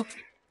 6 health.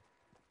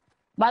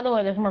 By the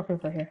way, there's more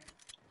people here.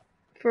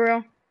 For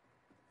real.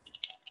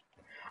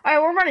 Alright,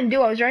 we're running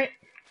duos, right?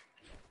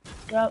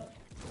 Yep.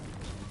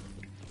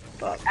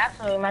 Fuck.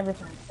 Actually, we might be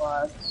playing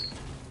squads.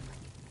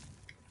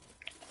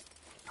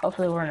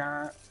 Hopefully we're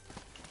not.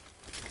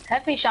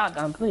 Heavy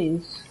shotgun,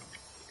 please.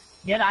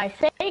 Did I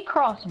say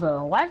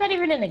crossbow? Why is that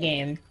even in the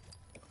game?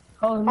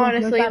 Oh, look,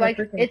 Honestly, look at a like,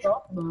 freaking it's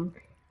crossbow.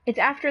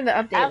 after the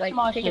I update, have like,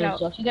 small take it shields, out.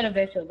 so if you get a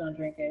big shield, don't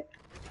drink it.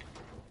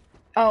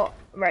 Oh,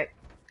 right.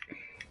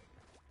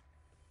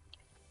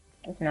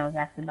 I know I was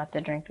actually about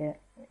to drink it.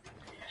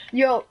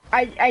 Yo,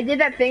 I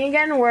did that thing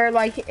again where,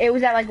 like, it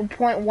was at, like,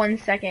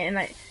 0.1 second,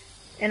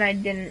 and I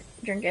didn't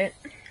drink it.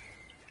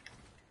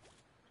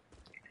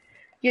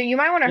 You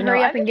might want to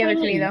hurry up and give it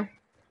to me, though.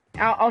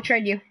 I'll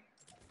trade you.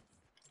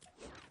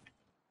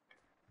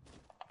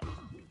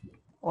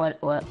 What is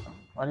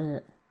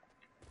it?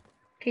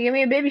 Can you give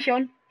me a baby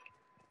shield?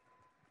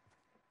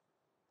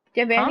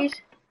 Do you have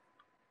bandies?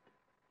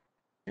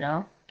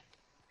 No.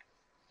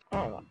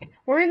 Oh,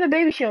 where are the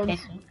baby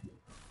shields?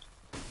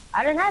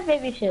 I don't have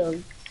baby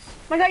shields.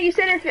 My God, you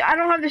said if I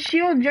don't have the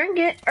shield, drink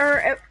it,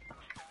 or...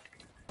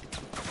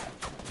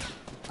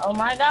 Oh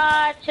my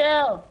God,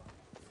 chill.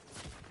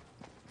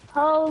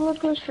 Oh, look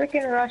who's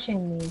freaking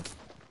rushing me.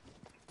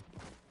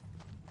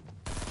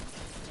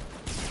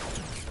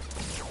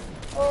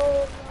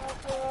 Oh my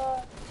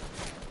God.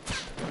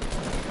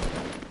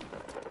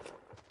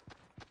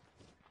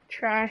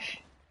 Trash.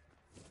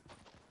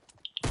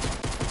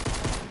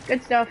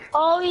 Good stuff.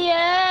 Oh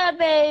yeah,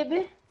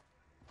 baby.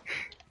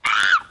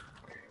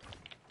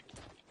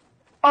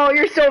 Oh,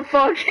 you're so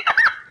fucked.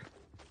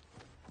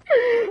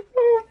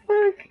 Oh,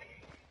 fuck.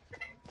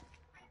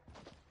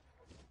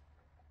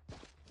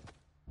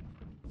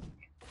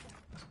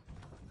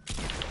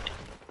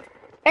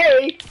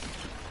 Hey.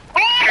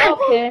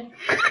 Oh! Okay.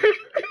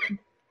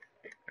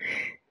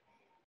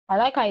 I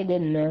like how you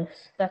didn't miss.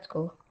 That's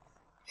cool.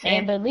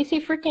 And but at least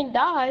he freaking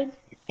died.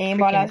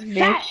 Aimbot ass Freaking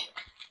bitch.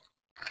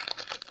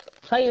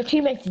 So your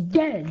teammate's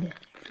dead.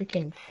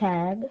 Freaking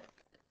fag.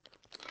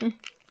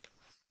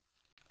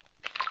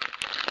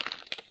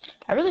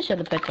 I really should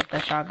have picked up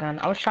that shotgun.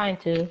 I was trying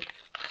to,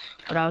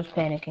 but I was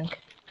panicking.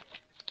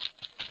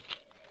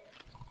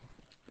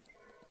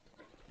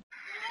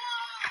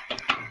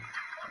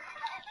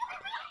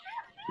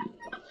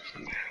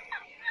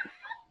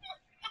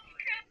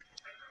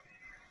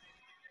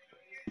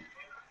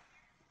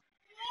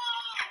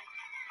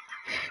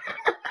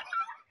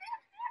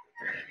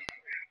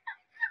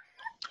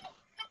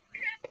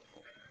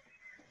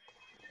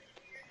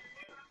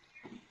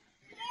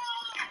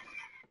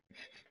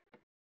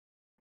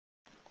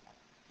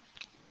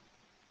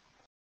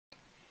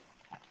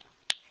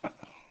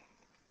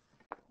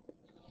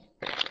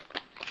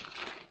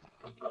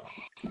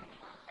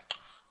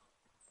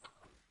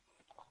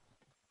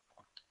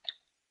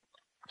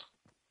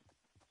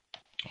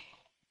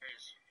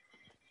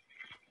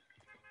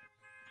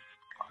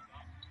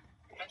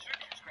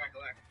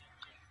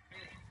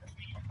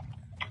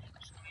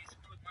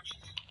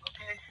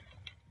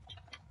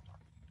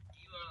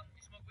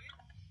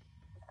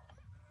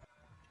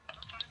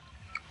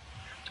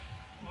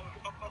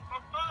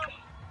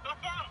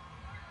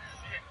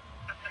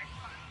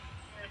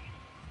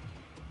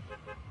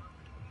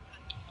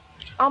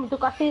 Tu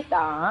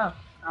casita.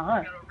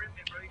 Ajá.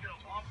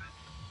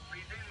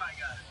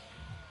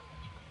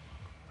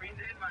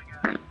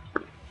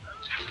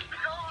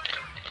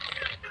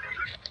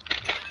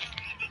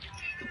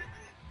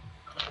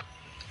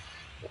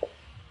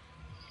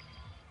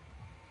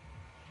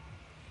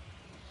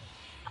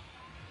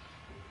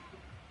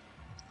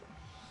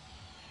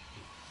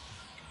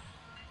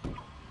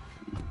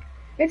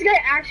 This guy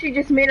actually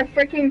just made a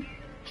freaking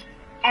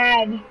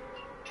ad.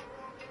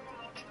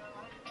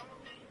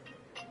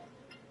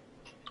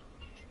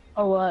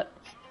 Or what?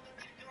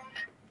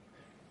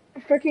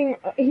 Freaking,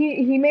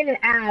 he made an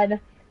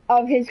ad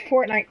of his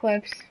Fortnite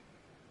clips.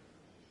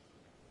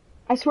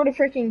 I swear to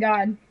freaking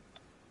God.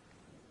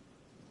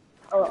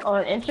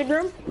 On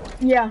Instagram?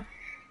 Yeah.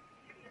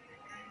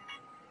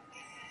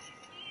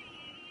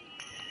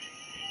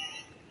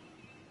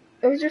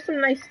 It was just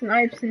some nice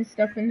snipes and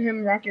stuff and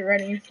him rocket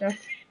ready and stuff.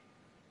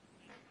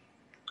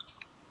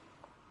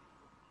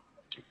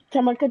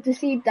 Someone got to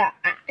see that.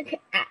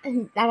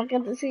 Someone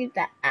got to see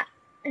that.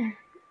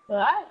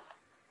 What?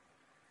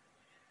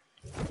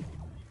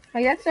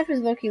 Like, that stuff is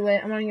low-key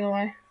lit, I'm not gonna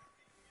lie.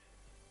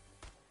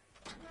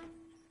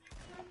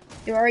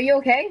 Yo, are you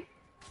okay?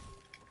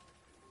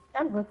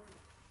 I'm good.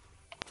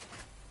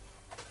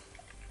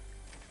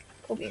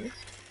 Cool beans.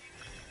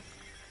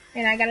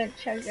 And I got a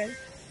shotgun.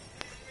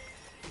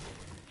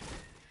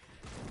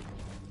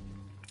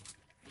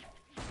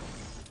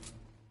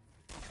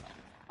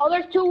 Oh,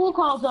 there's 2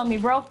 Wukongs on me,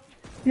 bro.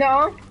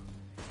 No?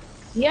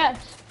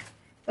 Yes.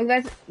 Look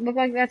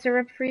like that's a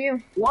rip for you.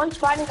 One's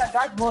fighting a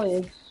Dark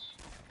Voyage.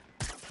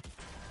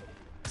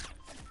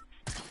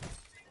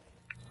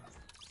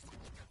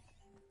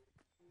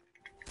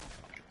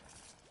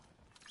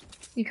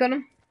 You killed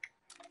him?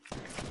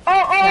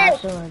 Oh! Yeah,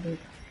 sure I did.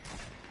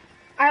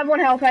 I have 1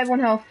 health, I have 1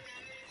 health.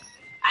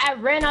 I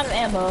ran out of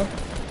ammo.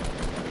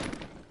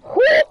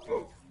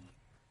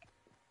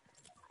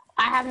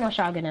 I have no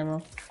shotgun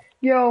ammo.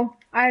 Yo,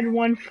 I had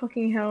 1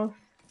 fucking health.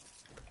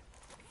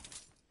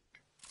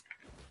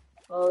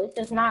 Well,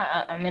 this is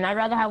not. I mean, I'd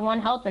rather have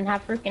 1 health than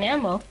have freaking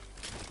ammo.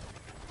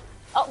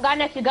 Oh, guy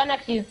next to you, guy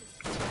next to you.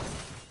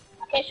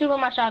 I can't shoot with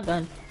my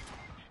shotgun.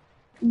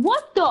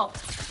 What the?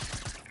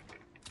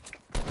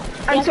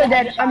 I'm so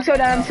dead, I'm so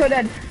dead, I'm so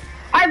dead.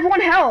 I have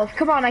 1 health,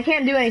 come on, I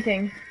can't do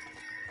anything.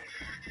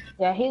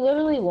 Yeah, he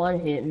literally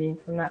one-hit me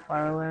from that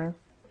far away.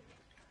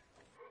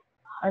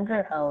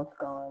 100 health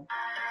gone.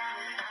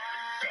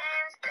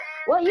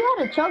 What, you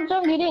had a chug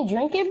jug? You didn't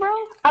drink it, bro?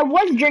 I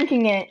was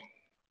drinking it.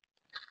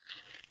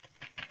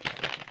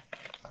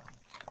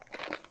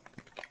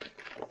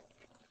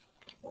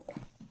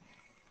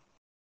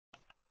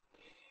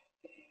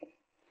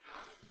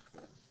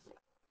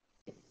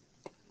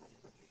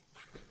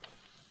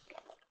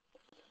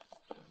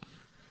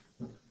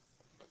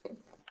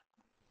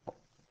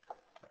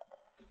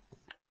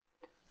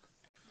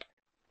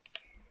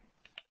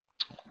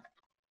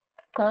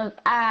 Cause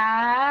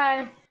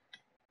I...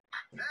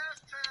 Now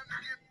it's time to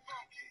get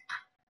funky.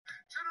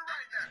 To the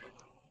right now.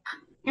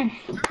 To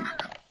the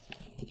left.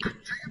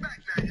 Take it back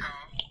now,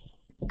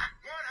 y'all. 1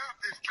 hop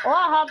this time.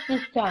 What hop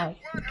this time?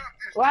 1 hop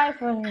this Why time.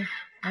 for me? Right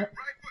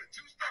foot, 2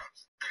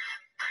 stumps.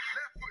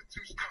 Left foot,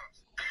 2 stumps.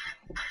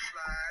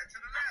 Slide to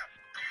the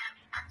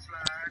left.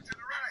 Slide to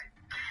the right.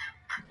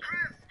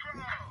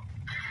 Crisscross.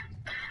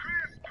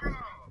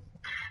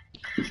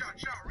 Crisscross.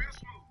 Cha-cha, real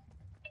smooth.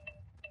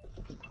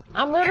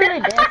 I'm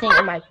literally dancing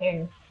in my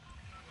chair.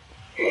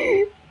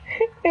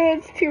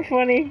 It's too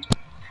funny.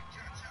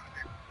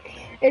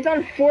 It's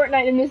on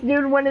Fortnite and this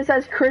dude, when it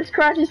says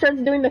crisscross, he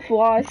starts doing the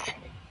floss.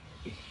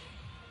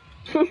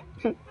 I'm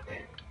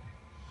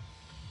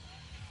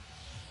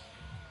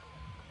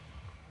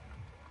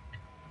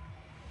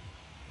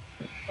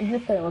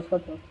just saying, let's go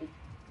to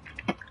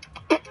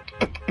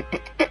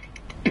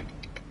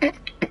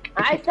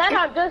I said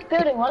I'm just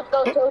kidding, let's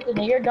go toasted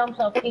and your dumb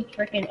self keeps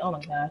freaking, oh my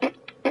gosh.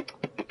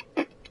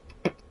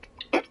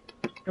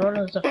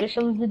 Jordan is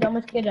officially the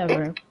dumbest kid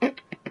ever.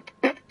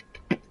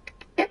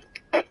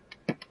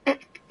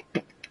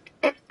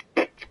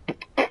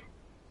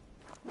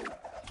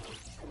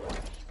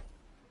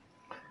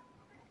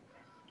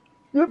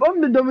 Yep,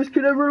 I'm the dumbest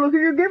kid ever. Look at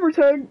your gamer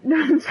tag.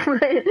 That's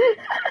right.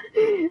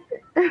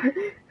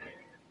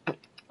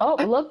 Oh,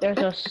 look, there's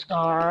a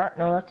scar.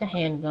 No, that's a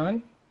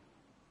handgun.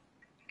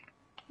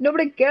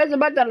 Nobody cares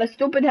about that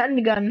stupid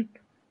handgun.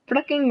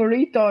 Fucking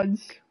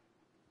retards.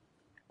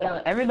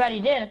 Well,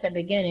 everybody did at the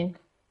beginning.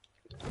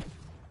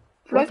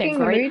 Fucking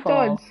With a great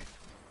fall. retards.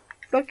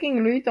 Fucking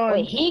retards.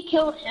 Wait, he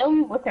killed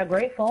him with a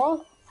great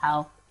fall?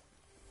 How?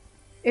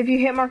 If you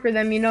hit marker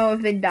them, you know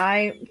if they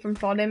die from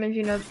fall damage,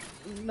 you know,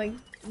 like,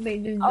 they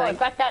just Oh, die. it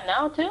got that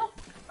now too?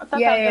 I thought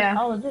Yeah, that was yeah. just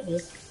Call of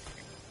Duty.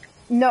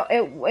 No,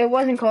 it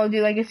wasn't Call of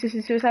Duty, like, it's just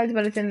a Suicides,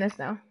 but it's in this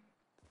now.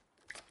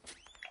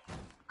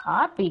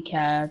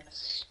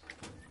 Copycats.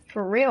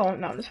 For real?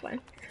 No, I'm just fine.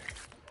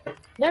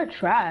 They're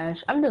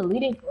trash. I'm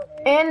deleting footage.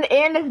 And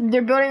if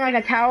they're building, like,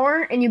 a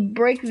tower, and you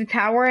break the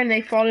tower and they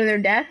fall to their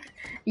death,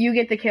 you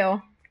get the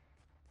kill.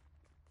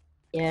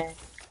 Yeah.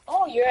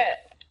 Oh, you're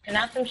at. Can I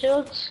have some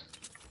shields?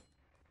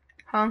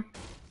 Huh?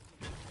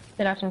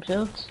 Can I have some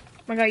shields?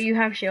 Oh my god, you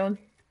have shield.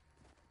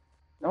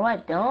 No, I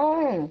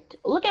don't.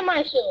 Look at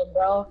my shield,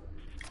 bro.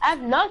 I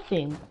have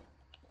nothing.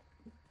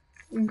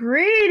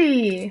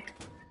 Greedy!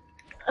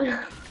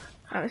 That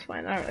was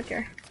fine, I don't really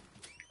care.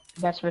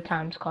 Desperate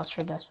times calls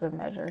for desperate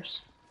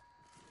measures.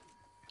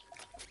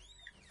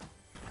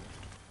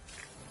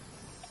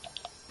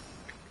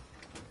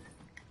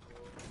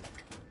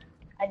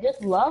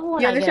 just love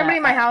when Yo, I there's get somebody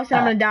in my house and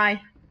I'm gonna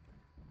die.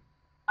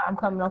 I'm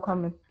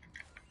coming.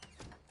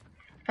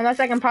 Unless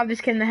I can pop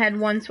this kid in the head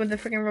once with the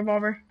freaking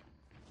revolver.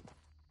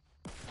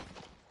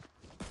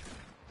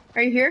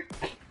 Are you here?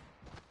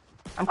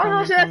 I'm Oh coming.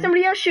 no, so that's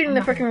somebody else shooting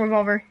the freaking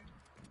revolver.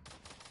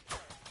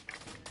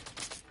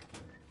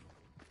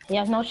 He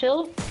has no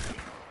shield?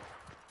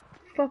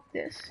 Fuck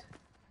this.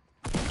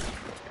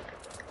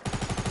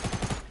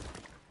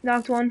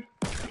 Knocked one.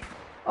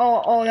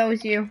 Oh, that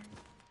was you.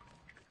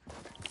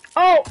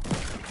 Oh!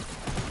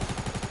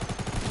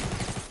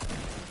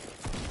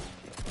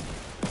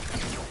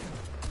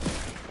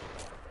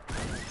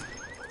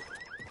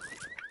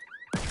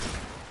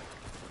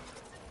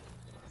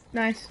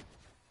 Nice.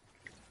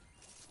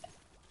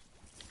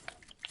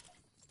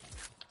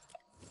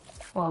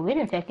 Well, we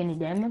didn't take any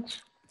damage.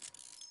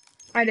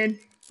 I did.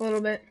 A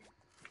little bit.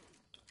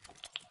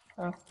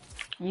 Oh.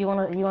 You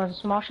want a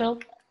small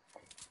shield?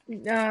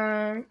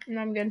 No,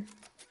 I'm good.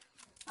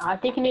 I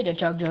think you need a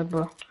chug jug,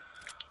 bro.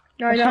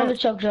 No, I Let's find the don't.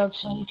 chug jug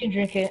so you can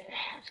drink it.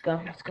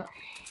 Let's go.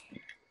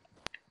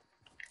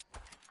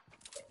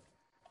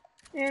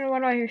 And what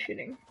do I hear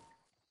shooting?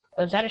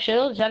 Oh, is that a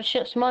shield? Is that a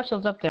shield? Small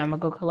shield's up there. I'm gonna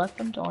go collect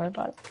them. Don't worry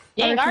about it.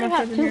 Dang, there's I already small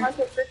have shields in here.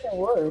 200 freaking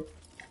wood.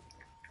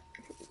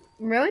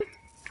 Really?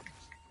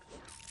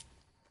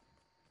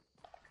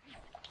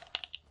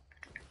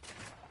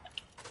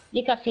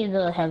 You can see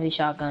the heavy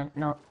shotgun.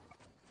 No.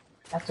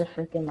 That's a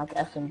freaking like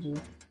SMG.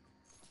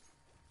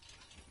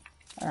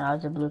 That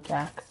was a blue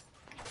tack.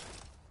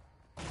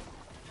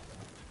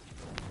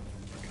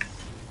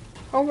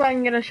 Hopefully I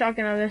can get a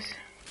shotgun out of this.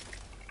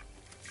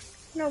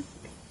 Nope.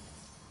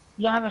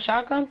 You don't have a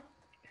shotgun?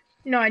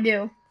 No, I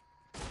do.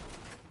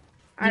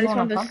 I You just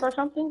want a this. pump or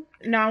something?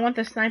 No, I want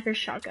the sniper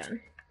shotgun.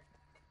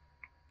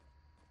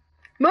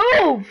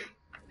 Move!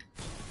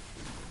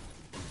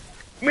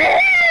 Move!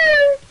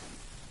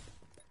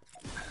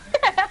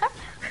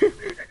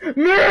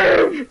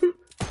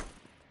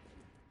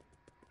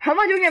 How am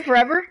I doing it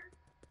forever?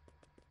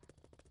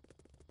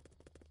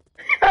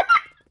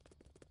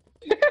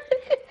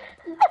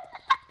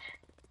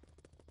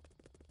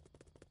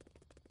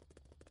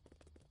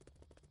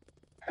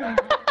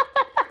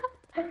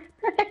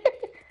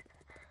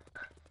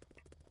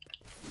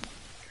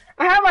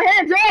 I have my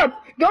hands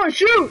up! Go and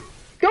shoot!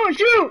 Go and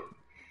shoot!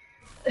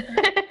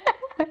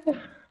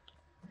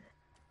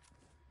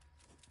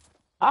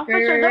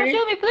 Officer, don't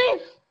shoot me,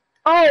 please!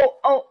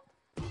 Oh!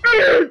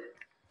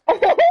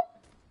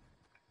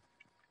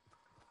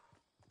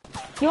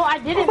 Yo, I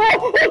didn't.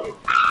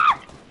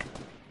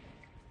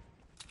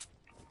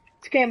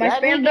 It's okay, my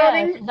Let me spam guess,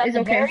 building it's at is the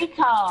okay. very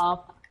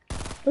top.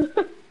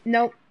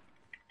 Nope.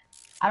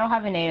 I don't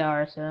have an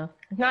AR, so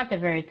it's not at the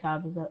very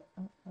top. Is it?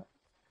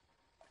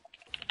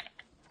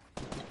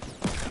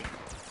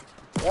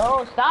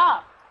 Yo,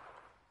 stop!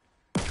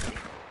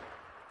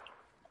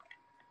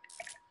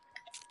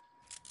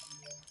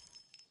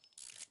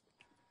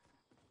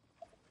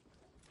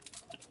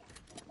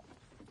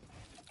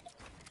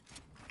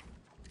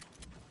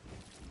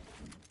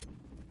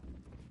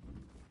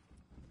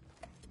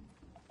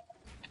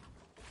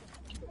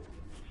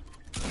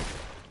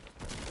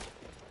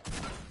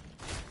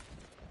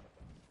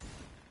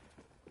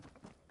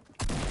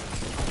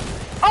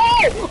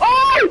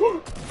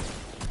 Oh!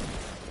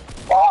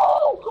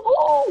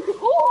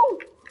 Oh!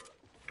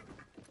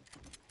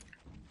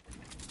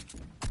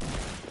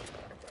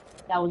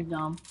 That was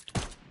dumb.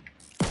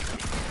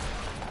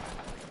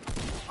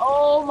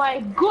 Oh my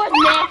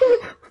goodness!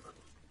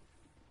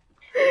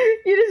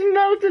 You just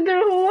melted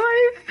their whole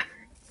life.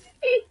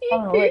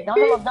 Oh no, wait, don't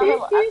heal up.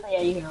 Actually,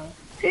 yeah, you know.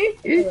 Please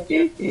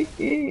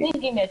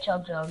give me a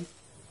chug jug.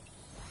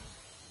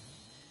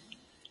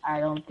 I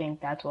don't think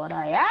that's what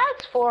I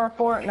asked for,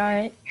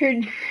 Fortnite.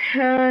 Here,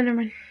 never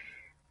mind.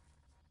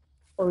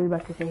 What were we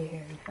about to say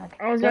here?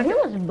 I was Yo, about he to-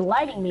 was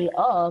lighting me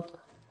up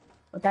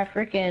with that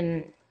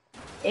freaking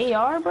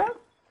AR, bro.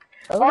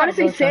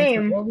 Honestly,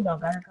 same. Well, we don't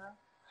gotta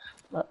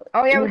go.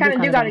 Oh yeah, we kind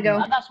of do gotta go.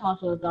 I got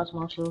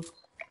small shields.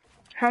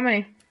 How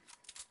many?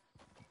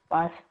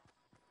 5.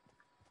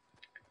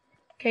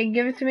 Okay,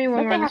 give it to me when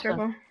But we're they in the have some.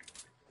 circle.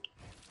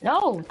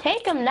 No,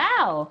 take them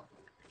now.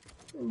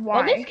 Why?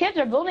 Well, these kids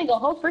are building a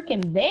whole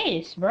freaking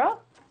base, bro.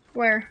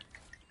 Where?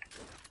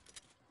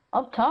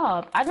 Up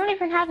top. I don't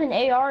even have an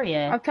AR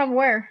yet. Up top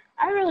where?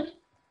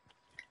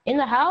 In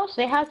the house,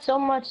 they had so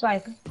much,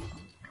 like...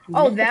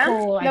 Oh, them?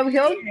 mythical, like, That we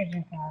killed? spears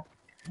and stuff.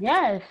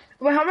 Yes.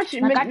 Well, how much?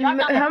 Like, I dropped down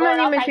the How floor and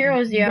many I was,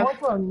 materials do you have? going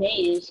for a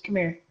maze. Come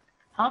here.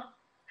 Huh?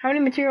 How many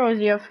materials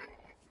do you have?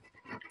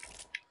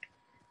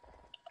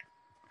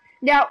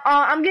 Yeah,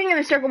 I'm getting in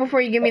the circle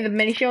before you give me the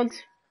mini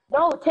shields.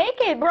 No, take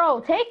it, bro.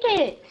 Take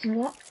it.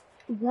 What?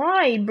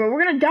 Why, bro?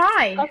 We're gonna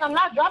die. Because I'm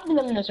not dropping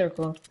them in the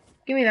circle.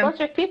 Give me them. Plus,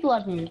 there's people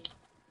up here.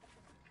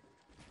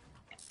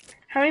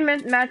 How many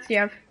mats do you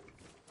have?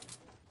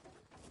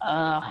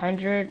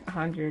 100.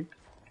 100,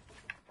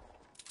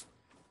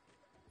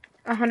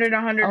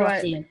 Oh, what? I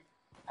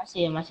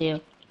see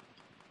him.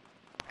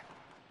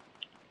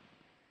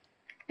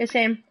 The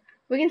same.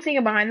 We can sneak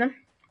it behind them.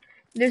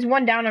 There's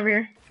one down over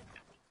here.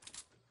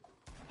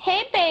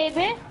 Hey,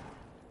 baby.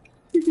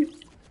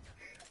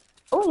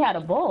 Oh, he had a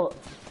bolt.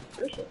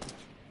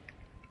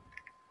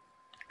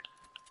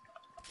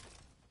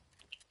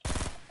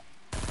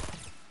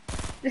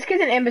 This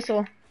kid's an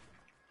imbecile.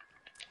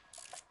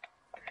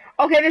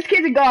 Okay, this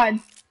kid's a god.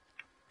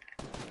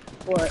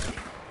 What?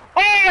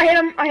 Oh, I hit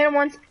him. I hit him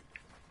once.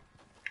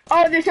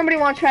 Oh, there's somebody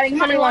launch padding.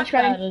 Somebody launch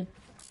padding.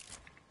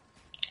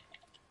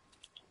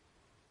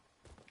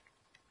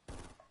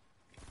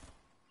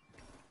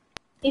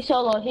 He's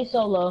solo. He's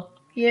solo.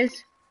 He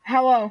is.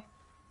 Hello.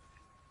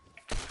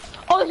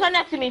 Oh, he's right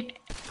next to me.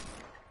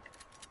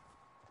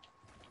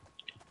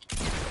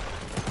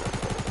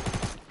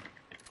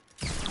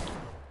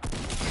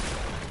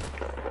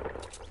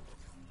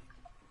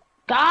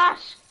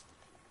 Gosh.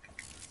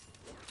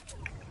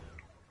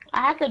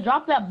 I have to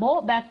drop that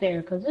bolt back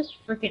there because this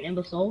freaking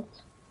imbecile.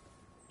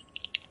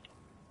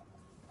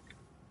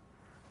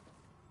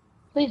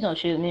 Please don't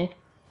shoot me.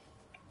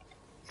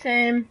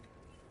 Same.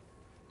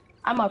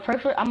 I'm a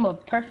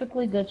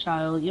perfectly good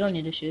child. You don't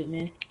need to shoot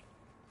me.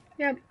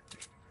 Yep.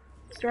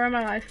 Story of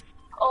my life.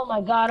 Oh my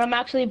god, I'm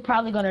actually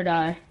probably gonna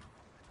die.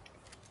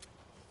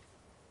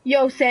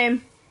 Yo,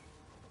 same.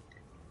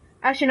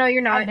 Actually, no,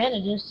 you're I not. have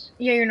bandages.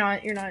 Yeah, you're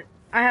not. You're not.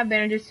 I have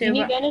bandages too. You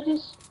need but...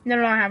 bandages?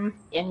 No, I have them.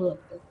 Yeah,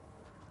 look.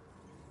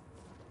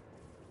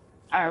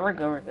 Alright, we're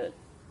good, we're good.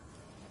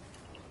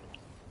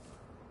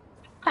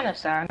 Kinda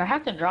sad. I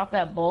have to drop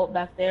that bolt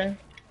back there.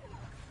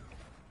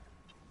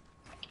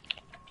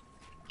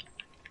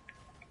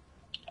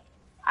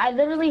 I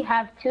literally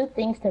have 2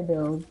 things to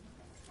build.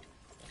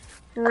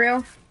 For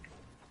real?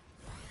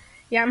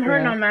 Yeah, I'm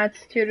hurting Yeah. on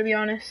mats too, to be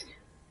honest.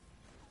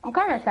 I'm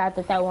kinda sad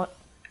that that one.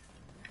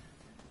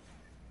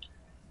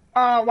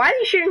 Why are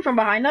you shooting from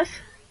behind us?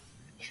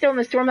 He's still in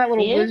the storm, that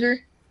little He is?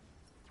 loser.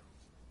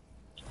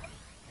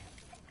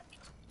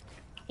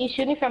 He's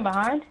shooting from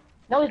behind?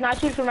 No, he's not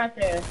shooting from right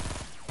there.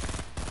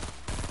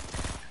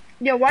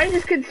 Yo, why does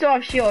this kid still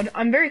have shield?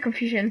 I'm very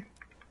confused.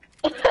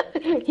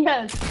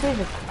 Yes, please.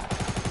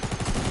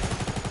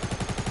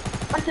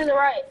 Right to the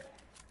right.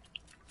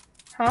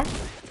 Huh?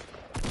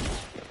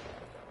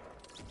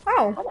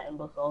 Oh, What an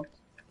imbecile.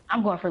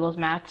 I'm going for those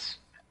mats.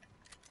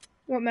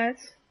 what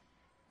mats?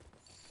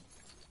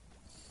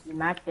 The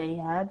mats that he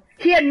had.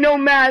 He had no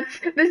mats.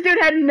 This dude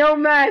had no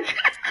mats.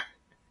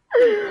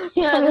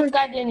 Yeah, this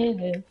guy didn't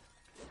either.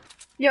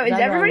 Yo, is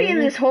That's everybody in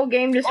really- this whole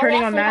game just Oh, hurting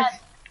he on actually mats?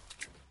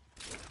 had-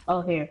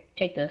 Oh, here,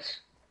 take this.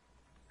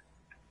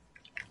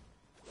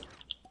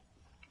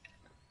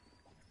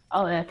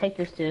 Oh yeah, take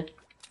this too.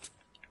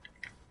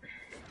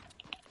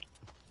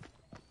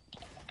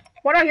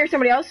 Why do I hear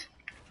somebody else?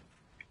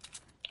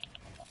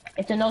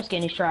 It's a no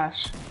skin, he's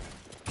trash.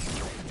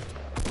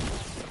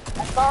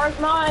 That scar is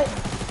mine!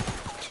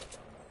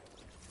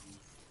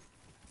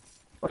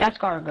 Where'd that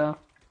scar go?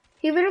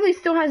 He literally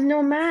still has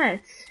no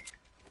mats.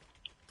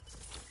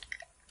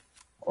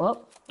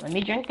 Well, let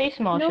me drink these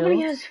small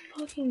Nobody shields. has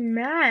fucking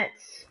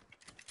mats.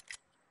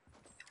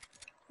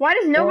 Why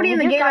does nobody Well,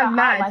 in we the just game got have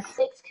hot, mats?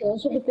 like 6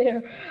 kills right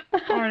there.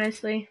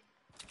 Honestly.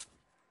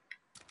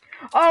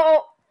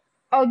 Oh,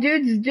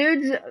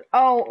 dudes.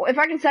 Oh, if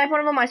I can snipe one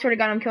of them, I swear to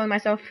God, I'm killing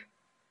myself.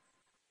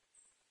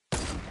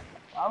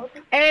 Why would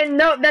you- And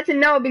no, that's a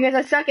no because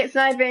I suck at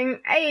sniping.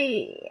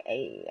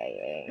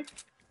 Hey.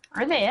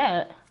 Where they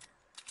at?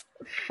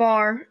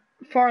 Far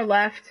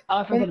left. Oh,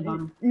 I forgot about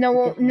them. No,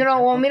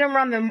 we'll meet them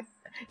around them.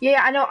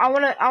 Yeah, I know. I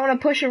wanna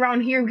push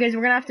around here because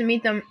we're gonna have to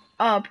meet them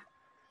up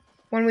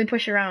when we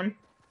push around.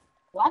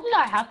 Why did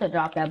I have to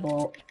drop that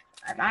bolt?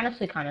 I'm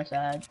honestly kind of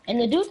sad. And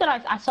the dude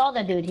that I saw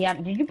that dude,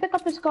 did you pick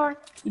up his scar?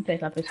 You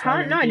picked up his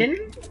scar. Huh? No, I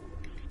didn't.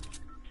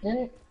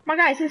 Didn't? My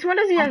guy, since when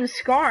does he have a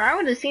scar? I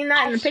would have seen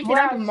that and picked it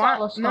up a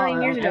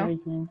million years ago.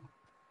 Everything.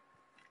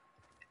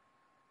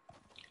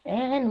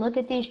 And look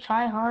at these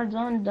tryhards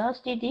on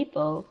Dusty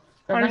Depot.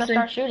 They're Honestly.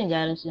 gonna start shooting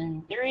at us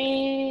in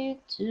 3,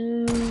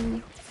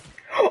 2.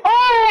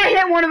 Oh, I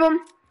hit one of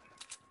them.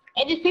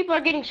 And these people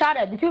are getting shot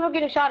at.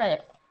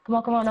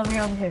 Come on, over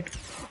here.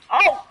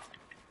 Oh,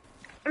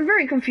 I'm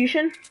very confused.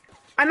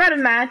 I'm out of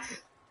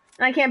mats,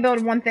 and I can't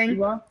build one thing.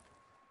 You are?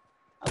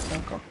 Okay,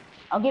 cool.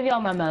 I'll give you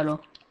all my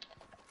metal.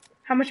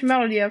 How much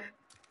metal do you have?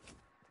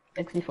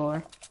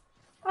 64.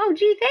 Oh,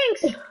 gee,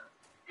 thanks.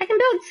 I can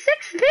build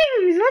 6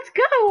 things. Let's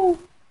go.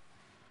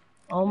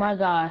 Oh my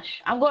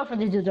gosh. I'm going for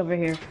these dudes over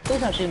here.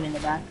 Please don't shoot me in the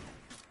back.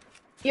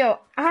 Yo,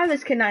 how did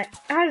did I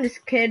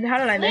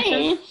miss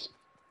him? Please?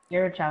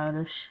 You're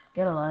childish.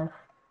 Get a life.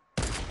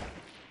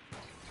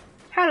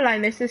 How did I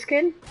miss this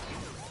kid?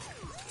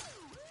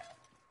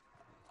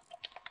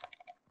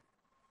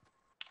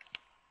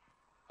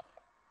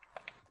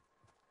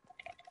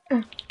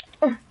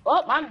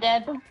 Oh, I'm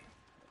dead.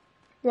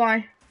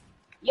 Why?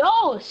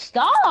 Yo,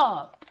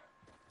 stop!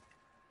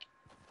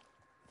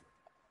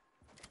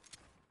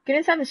 Get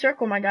inside the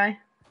circle, my guy.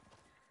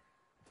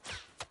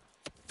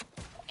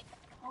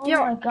 Oh Yo.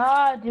 my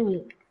god,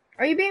 dude.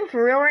 Are you being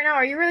for real right now?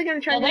 Are you really gonna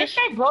try Yeah, to do they this?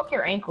 straight broke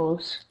your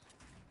ankles.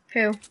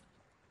 Who?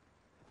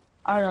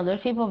 I don't know,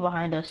 there's people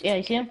behind us. Yeah,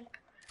 you see him?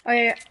 Oh,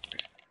 yeah.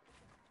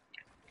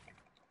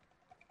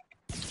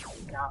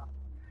 No.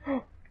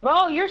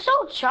 Bro, you're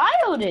so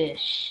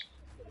childish.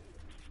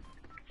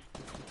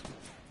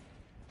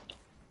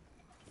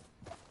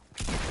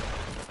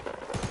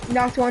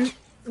 Knocked one.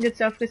 Good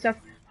stuff, good stuff.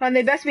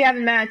 They best be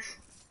having mats.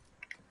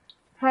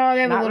 Oh,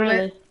 they have a Not little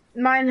really. bit.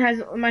 Mine has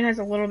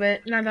a little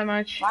bit, not that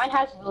much. Mine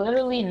has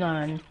literally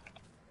none.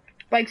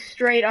 Like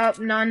straight up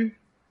none.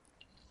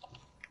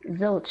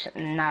 Zilch,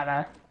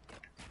 nada.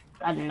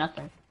 I have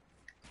nothing.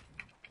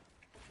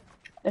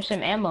 There's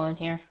some ammo in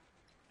here.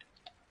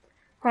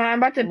 Hold on, I'm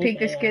about to Need peek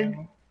this kid.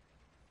 ammo.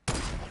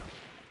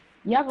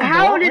 You have a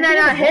How bullet? did Where'd I you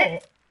get not a hit?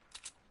 bullet?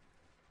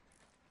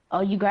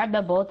 Oh, you grabbed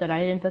that bullet that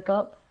I didn't pick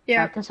up?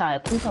 Yeah. Back to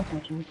side. Please don't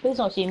touch me. Please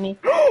don't see me.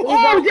 Please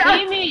Oh, don't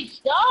see me.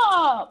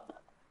 Stop.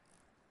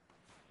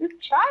 You're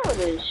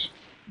childish.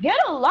 Get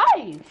a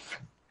life.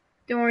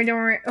 Don't worry, don't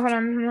worry. Hold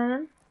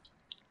on.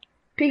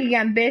 Peek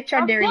again, bitch. How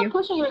I'm dare still you?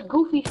 pushing your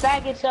goofy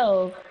faggot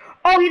self.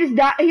 Oh, he just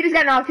died. He just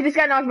got knocked. He just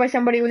got knocked by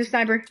somebody with a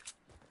sniper.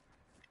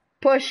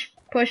 Push.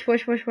 I'm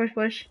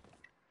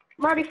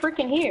already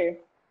freaking here.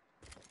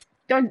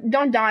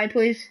 Don't die,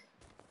 please.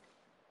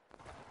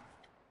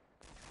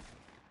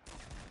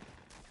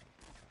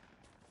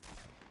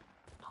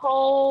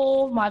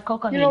 Oh my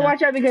cocaine. You know,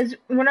 watch out because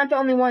we're not the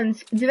only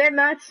ones. Do they have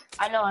mats?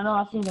 I know,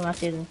 I see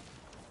them.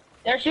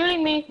 They're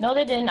shooting me. No,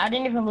 they didn't. I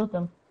didn't even loot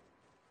them.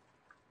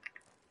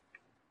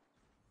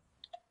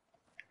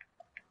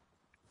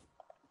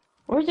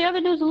 Where's the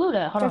other dudes to loot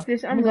at? Hold on. Fuck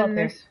this. Let I'm me go looting up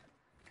here. this.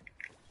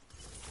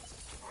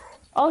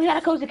 Oh, he had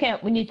a cozy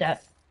camp. We need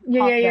that.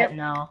 Yeah, Pop yeah. that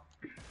now.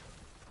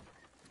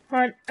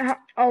 Hold on.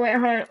 Oh wait,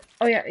 hold on.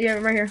 Oh yeah,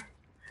 right here.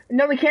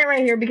 No, we can't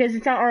right here because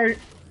it's not our.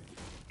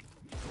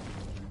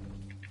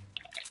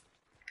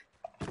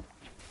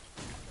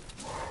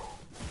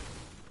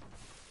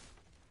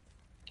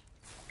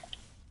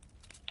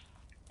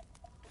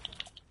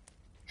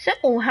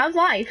 So, how's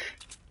life?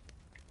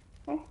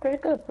 Oh, pretty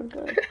good.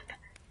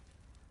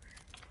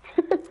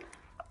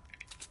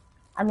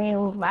 I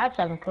mean, I have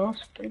 7 kills.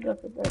 Pretty good.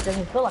 It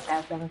doesn't feel like I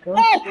have 7 kills.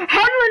 Oh,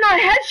 how do I not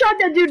headshot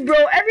that dude, bro?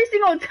 Every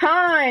single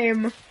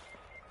time.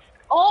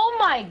 Oh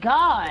my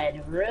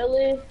god,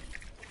 really?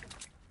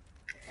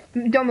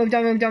 Don't move.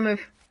 Tell me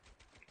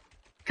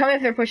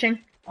if they're pushing.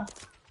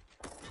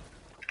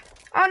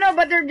 Oh no,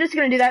 but they're just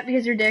gonna do that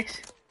because you're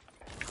dicks.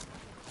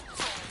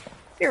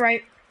 You're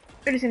right.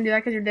 They're just gonna do that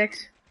because you're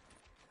dicks.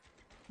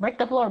 Break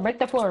the floor. No.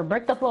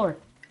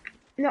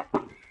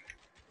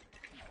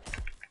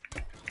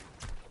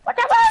 What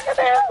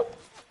the hell?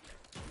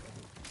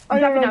 Oh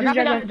no, no, Drop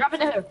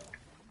just it down.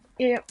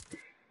 Yeah.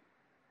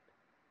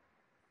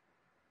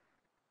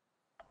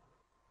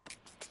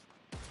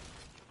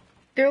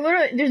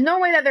 There's no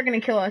way that they're gonna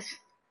kill us.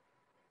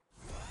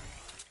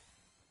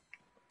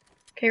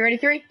 Okay, ready?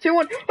 3, 2,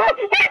 1.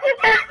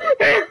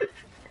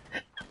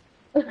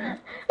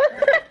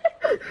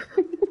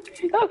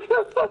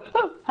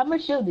 How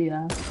much shield do you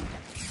have?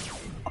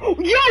 Yo,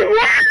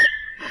 what?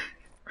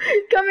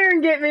 Come here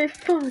and get me.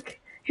 Fuck.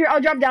 Here,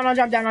 I'll drop down.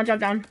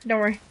 Don't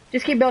worry.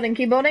 Just keep building,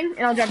 and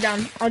I'll drop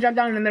down. I'll drop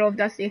down in the middle of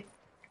Dusty.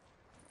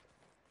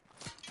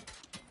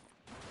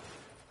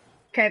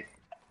 Okay.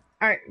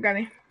 Alright, grab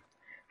me.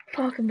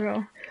 Fuck,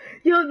 bro.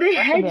 Yo, they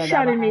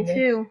headshotted me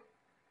too.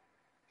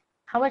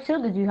 How much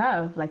shield did you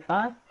have? Like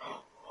 5?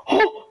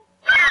 Oh!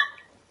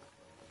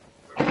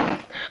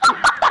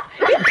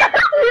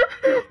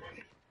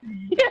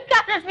 You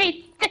gotta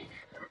be.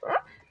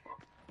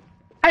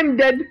 I'm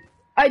dead.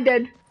 I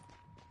dead.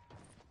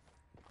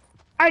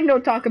 I no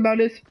talk about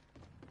this.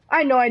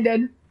 I know I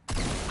dead.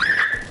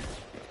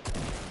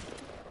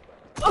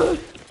 I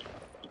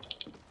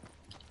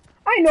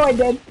know I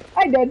dead.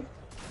 I dead.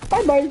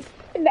 Bye bye.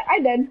 I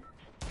dead.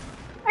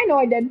 I know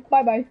I dead.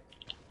 Bye bye.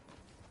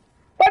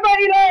 Bye bye,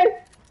 Eli.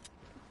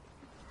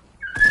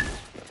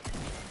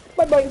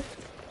 Bye bye.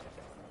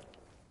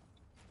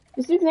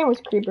 This dude's name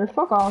was Creeper.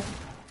 Fuck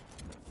off.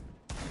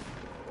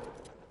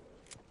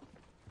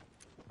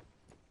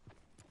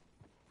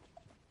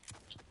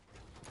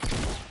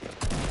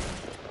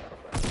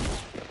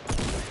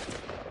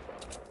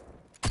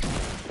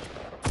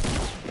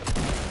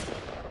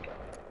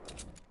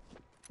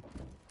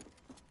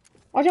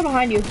 I'll jump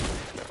behind you.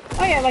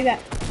 Oh yeah, like that.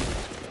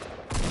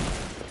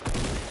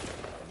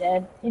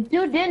 Dead. You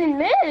dude didn't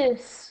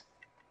miss.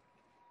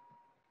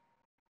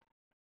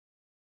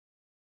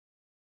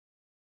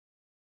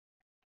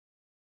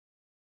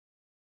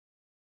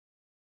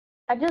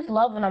 I just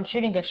love when I'm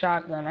shooting a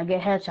shotgun. I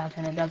get headshots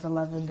and it does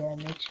 11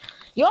 damage.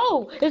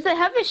 Yo, is the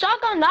heavy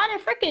shotgun not in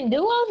freaking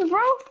duos,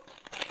 bro?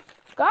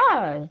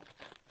 God.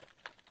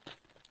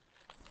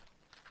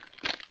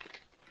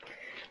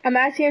 I'm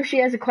asking if she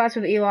has a class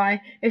with Eli.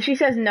 If she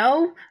says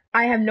no,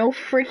 I have no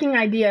freaking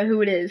idea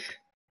who it is.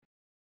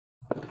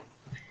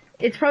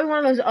 It's probably one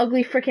of those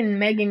ugly freaking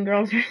Megan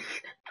girls. Hit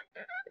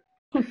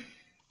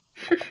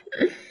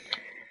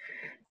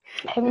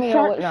me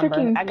your what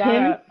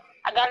number?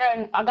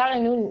 I got a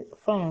new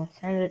phone.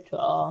 Send it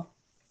to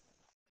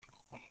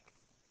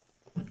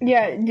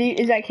Yeah,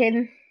 is that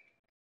Caden?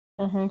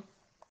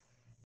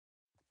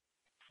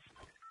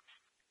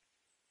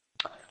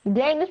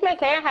 Dang, this man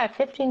can't have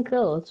 15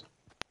 kills.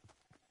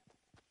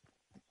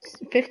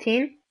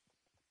 15?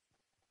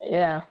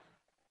 Yeah.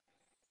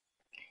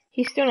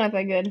 He's still not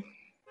that good.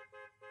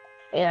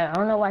 Yeah, I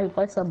don't know why he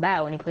plays so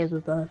bad when he plays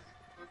with us.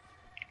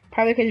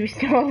 Probably because we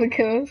steal all the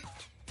kills.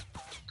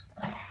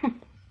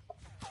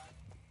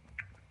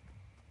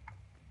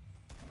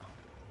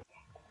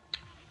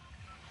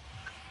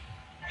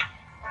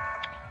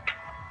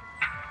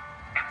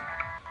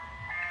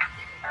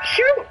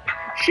 Shoot!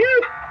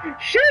 Shoot!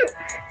 Shoot!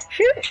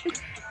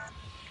 Shoot!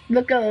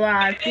 Look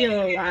alive,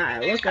 feel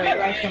alive, look I bet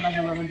Rice alive. Gum has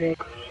a little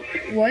dick.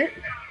 What?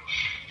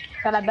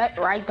 But I bet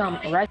Rice Gum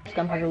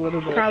has a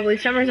little dick. Probably.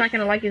 Summer's not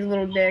gonna like his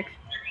little dick.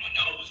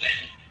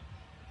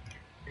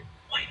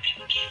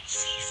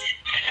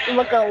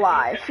 Look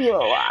alive, feel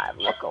alive,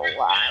 look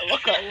alive,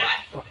 look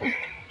alive.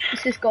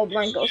 Cisco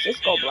Blanco,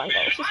 Cisco Blanco,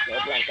 Cisco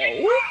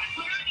Blanco. Woo!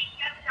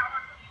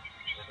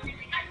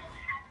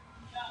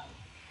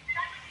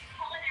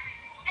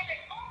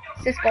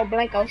 Cisco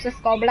Blanco,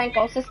 Cisco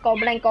Blanco, Cisco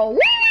Blanco. Woo!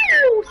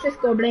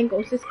 Cisco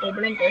Blanco, Cisco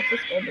Blanco,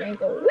 Cisco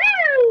Blanco.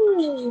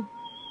 Woo!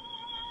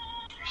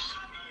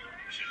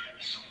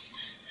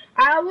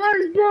 I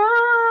was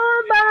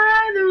born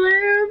by the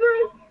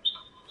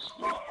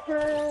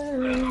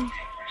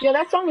river. Yeah,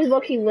 that song was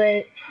low-key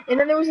lit. And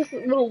then there was this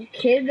little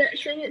kid that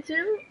sang it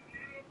too.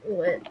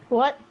 Lit.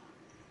 What?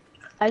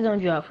 I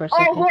zoned you out for a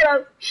second. Oh, hold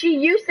up. She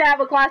used to have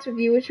a class with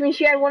you, which means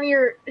she had one of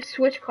your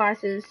Switch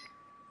classes.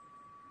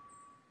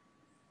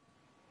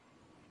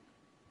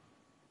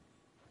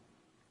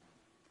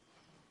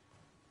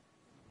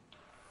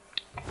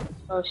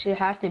 So she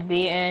has to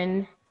be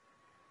in.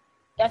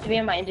 You have to be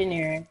in my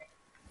engineering.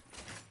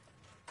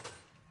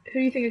 Who do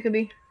you think it could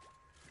be?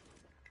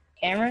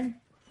 Cameron?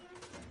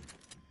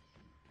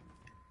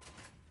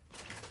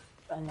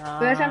 But nah.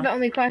 But that's not the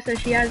only class that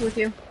she has with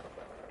you.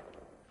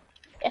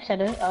 Yes, I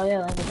did. Oh yeah,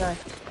 language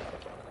arts.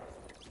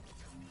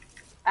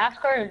 Ask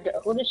her,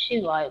 who does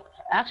she like?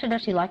 Ask her,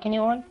 does she like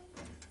anyone?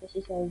 If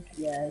she says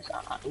yes,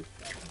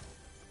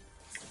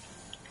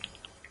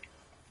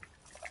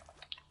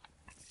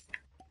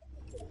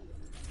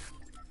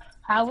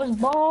 I was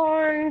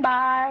born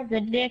by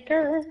the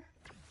dicker.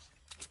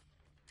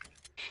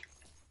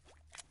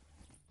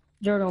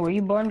 Jordan, were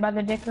you born by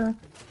the dicker?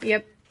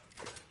 Yep.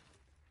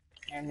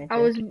 I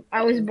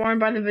was born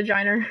by the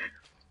vagina.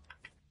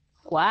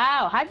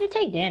 Wow, how'd you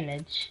take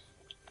damage?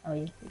 Oh,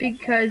 yeah.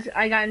 Because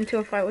I got into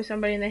a fight with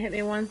somebody and they hit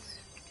me once.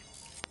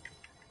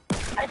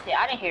 I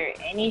didn't hear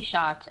any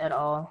shots at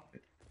all.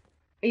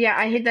 Yeah,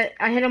 I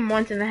hit him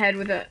once in the head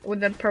with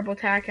a purple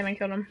tack and I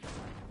killed him.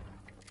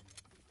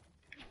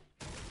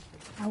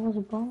 I was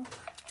born.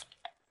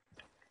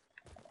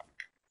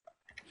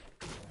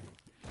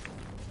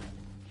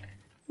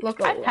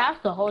 Look, I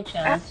passed the whole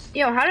chest.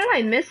 Yo, how did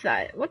I miss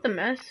that? What the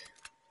mess?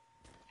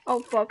 Oh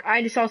fuck!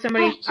 I just saw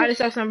somebody. I just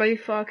saw somebody.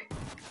 Fuck!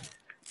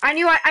 I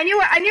knew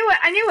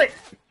it!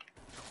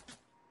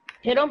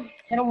 Hit him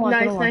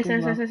once.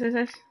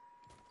 Nice.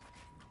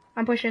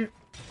 I'm pushing.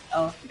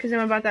 Oh. Because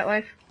I'm about that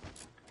life.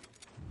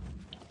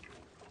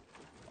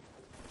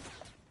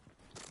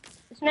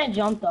 This man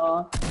jumped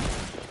off.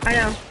 I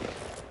know.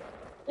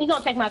 Please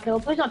don't take my kill.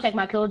 Please don't take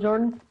my kill,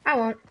 Jordan. I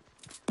won't.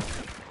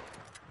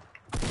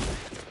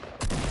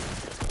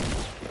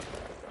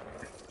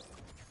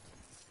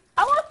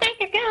 I won't take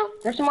your kill.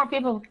 There's some more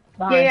people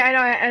behind. Yeah,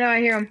 I know, I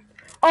hear them.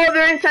 Oh,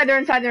 they're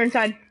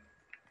inside.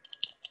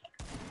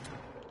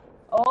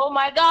 Oh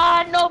my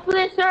god, no,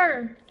 please,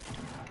 sir.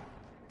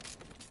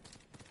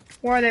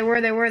 Where are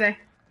they?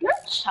 You're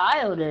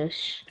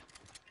childish.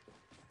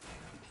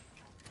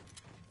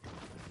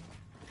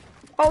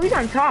 Oh, he's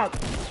on top.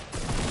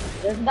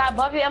 There's a guy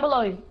above you and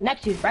below you.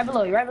 Next to you, right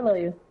below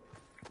you.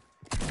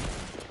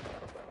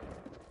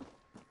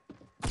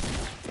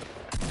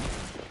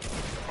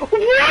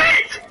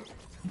 What?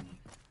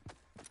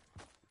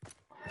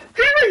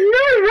 There was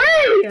no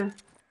way!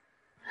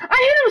 I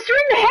hit him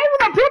straight in the head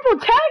with a purple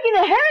tag in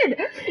the head!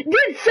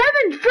 Did 7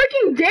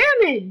 freaking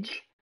damage!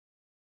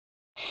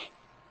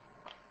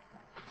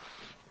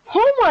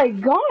 Oh my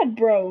god,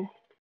 bro.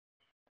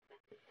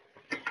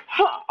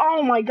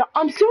 Oh my god,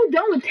 I'm so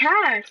done with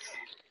tags.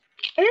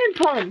 And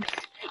pumps.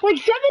 Like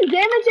 7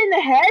 damage in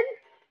the head?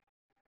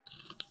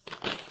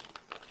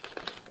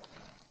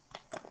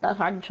 That's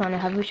hard trying to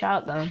have a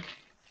shotgun.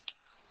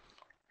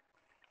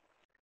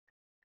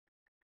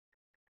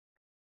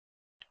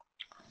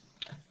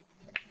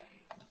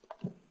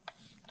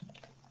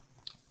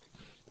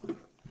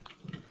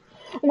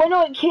 Well,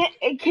 no,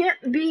 it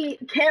can't be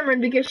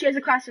Cameron because she has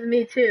a class with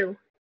me too.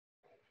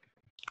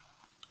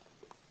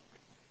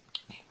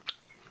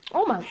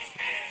 Oh my.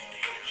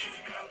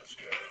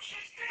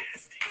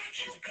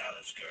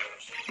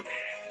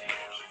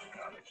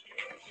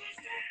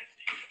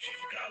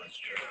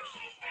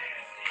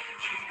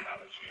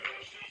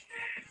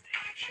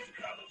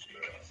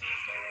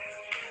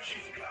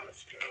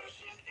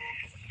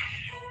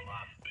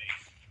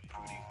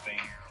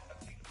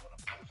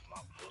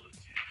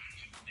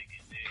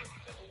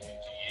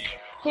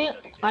 See,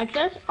 like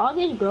this, all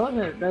these girls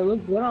they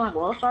look good on like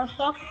World Star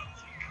stuff.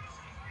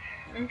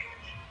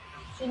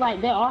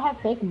 Like they all have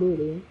fake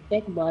booty,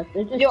 fake butts.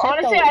 They just Yo, took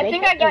honestly, the I they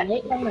think took I the got.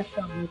 weight from the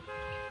stomach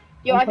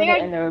Yo, and I put think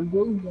it I. in their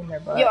boobs and their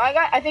Yo,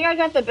 butt. I think I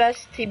got the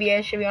best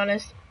TBH, to be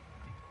honest.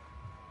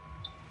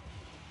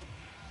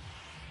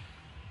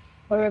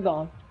 Where we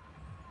going?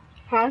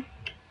 Huh?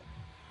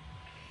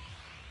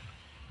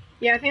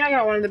 Yeah, I think I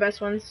got one of the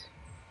best ones.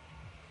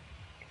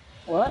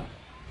 What?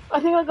 I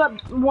think I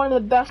got one of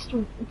the best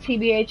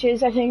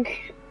TBHs. I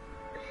think.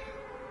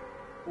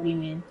 What do you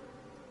mean?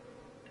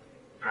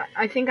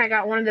 I think I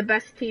got one of the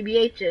best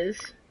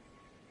TBHs.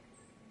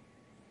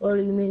 What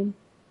do you mean?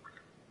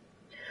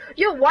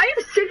 Yo, why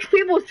have 6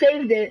 people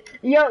saved it?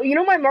 Yo, you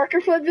know my marker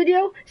flip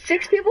video?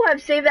 6 people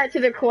have saved that to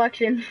their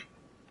collection.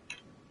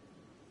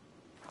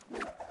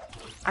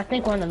 I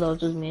think one of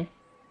those was me.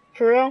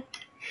 For real?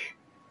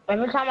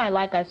 Every time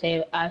I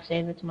save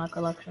it to my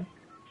collection.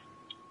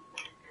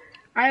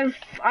 I have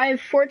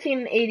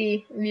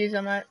 1480 views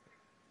on that.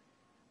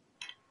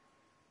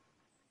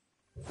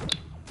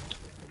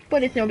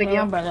 But it's no big My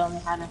deal. brother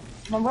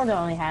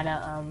only had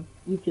a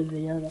YouTube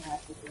video that has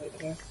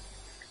 58K.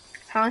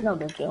 Huh? No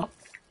big deal.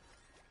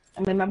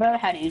 I mean, my brother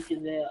had a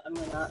YouTube video. I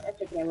mean,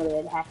 Instagram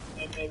video that has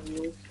 58K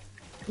views.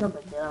 No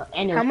big deal.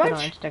 And it How was put on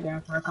much?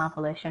 Instagram for a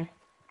compilation.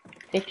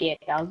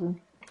 58,000.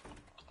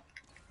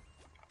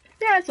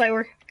 Yeah, that's light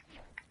work.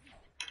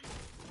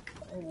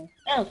 And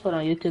it was put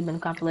on YouTube in a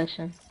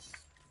compilation.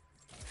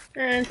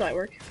 It's light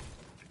work.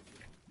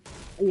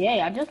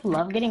 Yeah, I just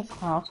love getting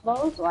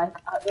crossbows. Like,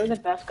 they're the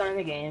best gun in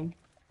the game.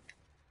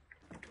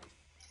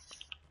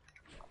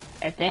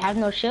 If they have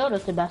no shield,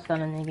 it's the best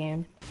gun in the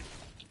game.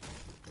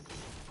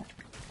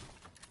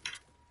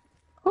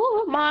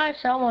 Who am I?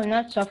 Someone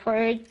that's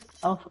afraid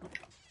of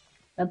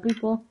the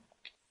people.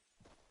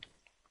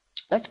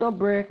 Let's go,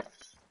 Brick.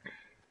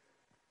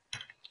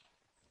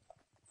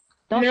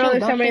 Don't No, shoot, there's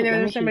don't somebody in shoot. there. Let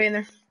me There's somebody shoot. in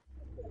there.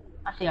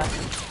 I see.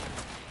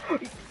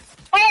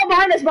 Oh,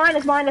 behind us, behind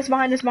us, behind us,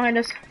 behind us, behind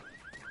us.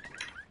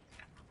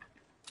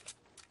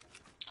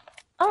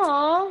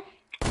 Oh.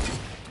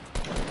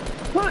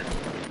 What?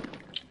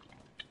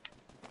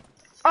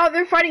 Oh,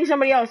 they're fighting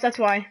somebody else. That's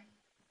why.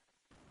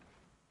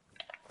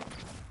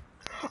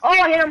 Oh,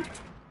 I hit him.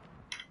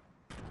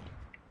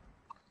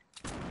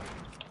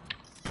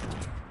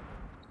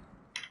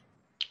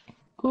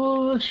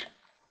 Gosh.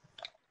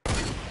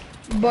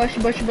 Bush,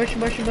 bush, bush,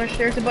 bush, bush.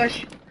 There's a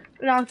bush.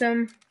 Knocked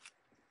him.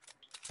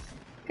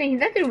 Dang,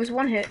 that dude was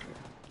one hit.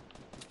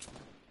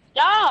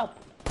 Stop!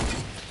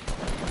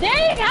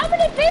 Dang, how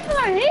many people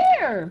are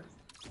here?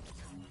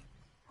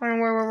 Hold on,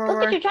 where?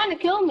 Look at you trying to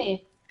kill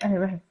me. Right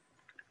here.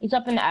 He's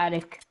up in the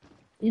attic.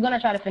 He's gonna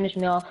try to finish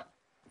me off.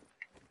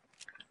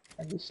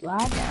 Let me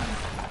slide down.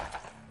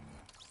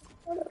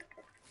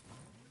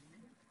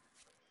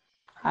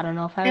 I don't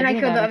know if I And I do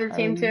killed the that. other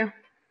team too.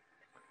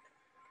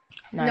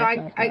 Nice,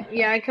 nice.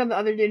 I killed the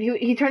other dude.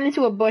 He turned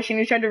into a bush and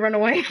he tried to run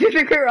away to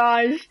the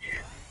garage.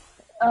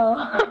 Oh.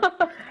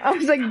 I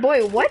was like,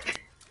 boy, what?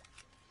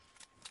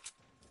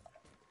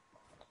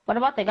 What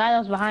about the guy that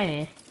was behind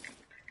me?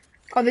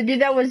 Oh, the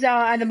dude that was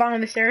at the bottom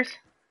of the stairs.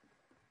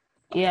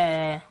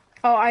 Yeah.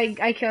 Oh,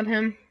 I killed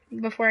him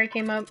before I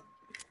came up.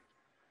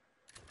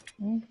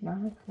 Nice.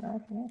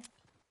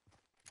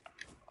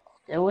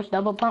 I wish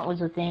double pump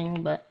was a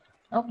thing, but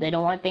nope, they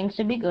don't want things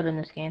to be good in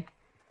this game.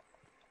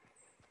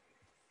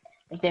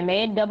 If they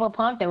made double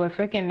pump, they would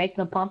freaking make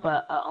the pump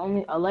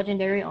a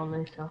legendary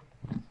only. So,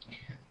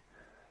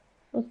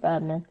 so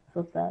sad, man.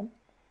 So sad.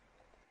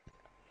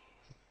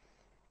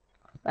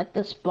 Like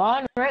the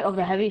spawn rate of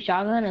the heavy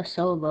shotgun is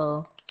so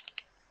low.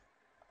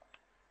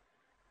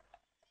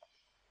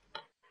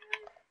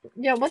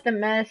 Yo, what the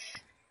mess?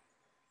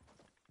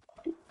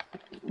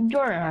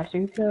 Jordan has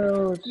 2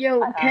 kills.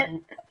 Yo,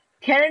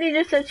 Kennedy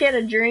just said she had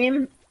a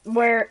dream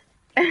where.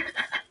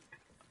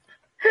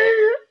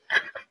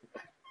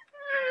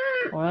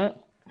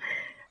 What?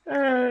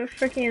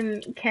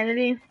 Freaking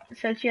Kennedy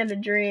said she had a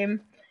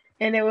dream,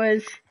 and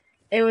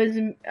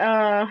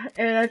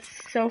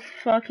that's so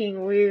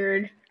fucking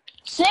weird.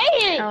 Say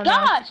it!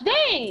 Gosh,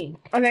 dang!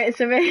 Okay,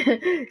 so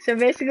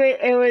basically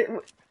it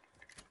was,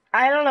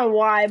 I don't know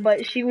why,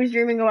 but she was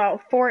dreaming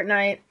about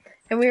Fortnite,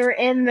 and we were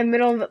in the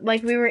middle of,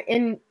 like, we were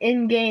in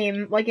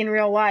game, like in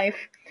real life,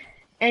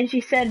 and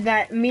she said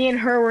that me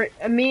and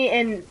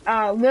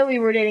Lily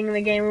were dating in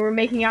the game. We were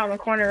making out in the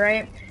corner,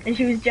 right? And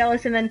she was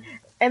jealous, and then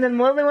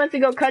Lily went to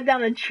go cut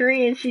down a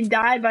tree, and she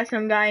died by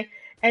some guy.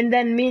 And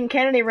then me and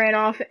Kennedy ran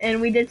off,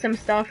 and we did some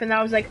stuff, and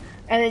I was like,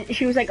 and then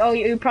she was like, oh,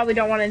 you probably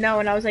don't want to know,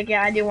 and I was like,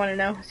 yeah, I do want to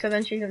know. So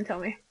then she's gonna tell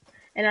me,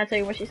 and I'll tell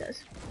you what she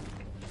says.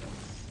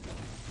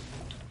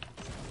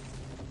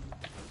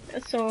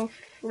 That's so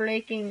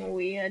freaking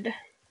weird.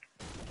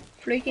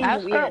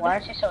 Freaking weird. Why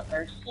is she so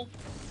thirsty?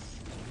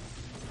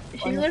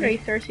 She's literally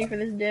thirsty for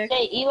this dick.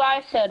 Hey,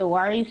 Eli said,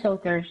 why are you so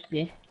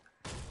thirsty?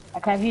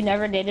 Like, have you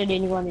never dated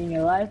anyone in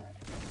your life?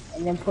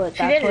 And then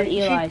that's what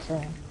Eli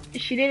said.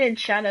 She did in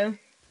Shadow.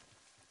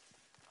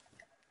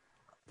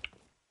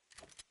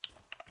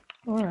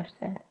 I don't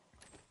understand.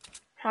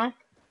 Huh?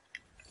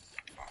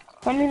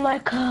 I mean,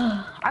 like,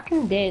 I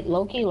can date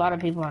low-key a lot of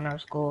people in our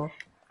school.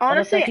 But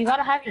it's like Honestly, you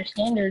gotta have your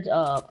standards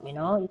up, you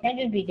know? You can't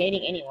just be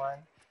dating anyone.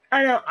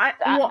 I know.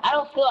 Well, I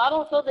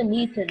don't feel the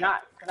need to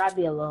not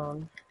be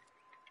alone.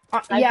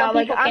 Like yeah, some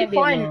like people I'm can't be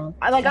fine. alone.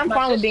 Like I'm my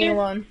fine with being sister,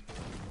 alone.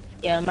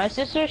 yeah, my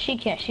sister, she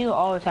can't. She'll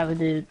always have a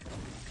dude.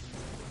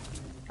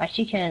 Like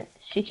she can't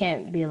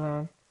be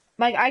alone.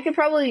 Like I could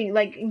probably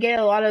like get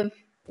a lot of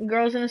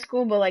girls in the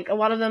school, but like a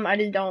lot of them I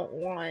just don't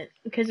want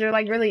because they're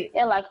like really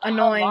Yeah, like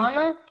annoying.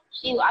 Havana,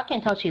 I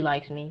can tell she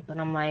likes me, but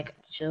I'm like,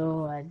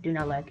 chill, I do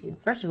not like you.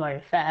 First of all,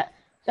 you're fat.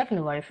 Second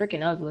of all, you're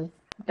freaking ugly.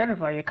 Third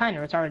of all, you're kind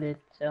of retarded.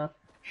 So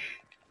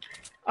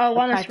that's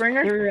Alana like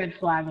Springer? 3 red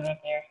flags right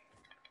there.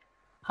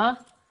 Huh?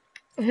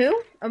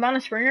 Who?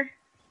 Alana Springer?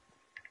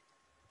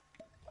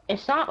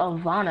 It's not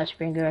Ivana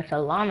Springer, it's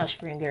Alana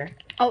Springer.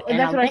 Oh, And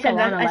that's I what I think said.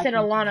 Alana I likes said me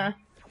too. Alana.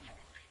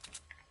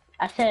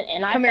 I said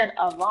Come here.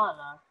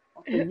 Ivana.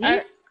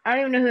 Okay, I don't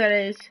even know who that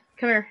is.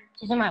 Come here.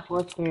 She's in my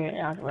 4th grade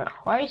algebra.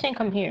 Why are you saying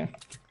come here?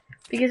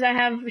 Because I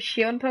have a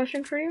shield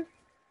potion for you.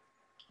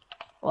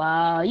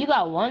 Wow, you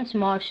got 1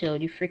 small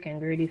shield, you freaking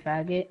greedy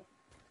faggot.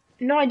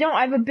 No, I don't.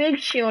 I have a big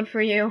shield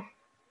for you.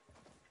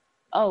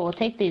 Oh, we'll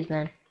take these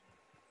then.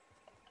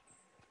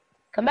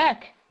 Come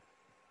back.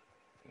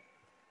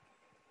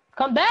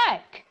 Come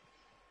back!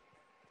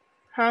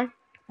 Huh?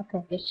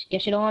 Okay,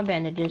 guess you don't want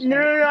bandages. No,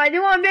 no, no. I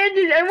don't want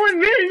bandages. I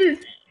want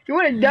bandages. You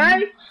want to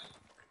die?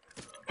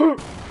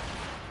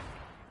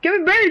 Give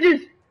me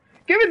bandages.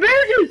 Give me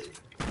bandages.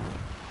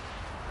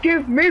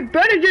 Give me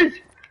bandages.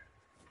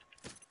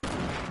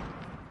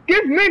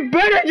 Give me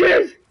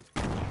bandages.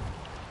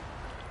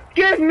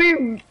 Give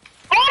me.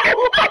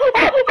 Oh!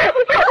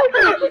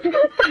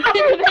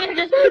 Take the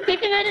bandages!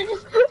 Take the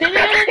bandages! Take the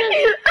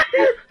bandages!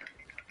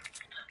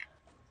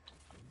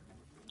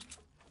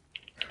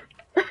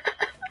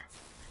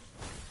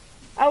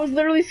 I was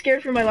literally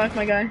scared for my life,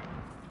 my guy.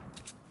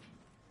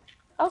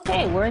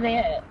 Okay, where are they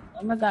at?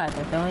 Oh my god,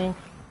 they're throwing.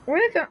 Where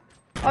are they throwing?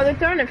 Oh, they're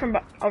throwing it from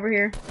over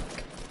here.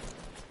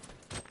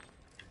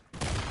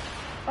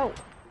 Oh.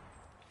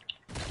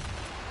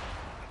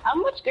 How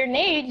much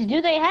grenades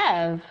do they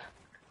have?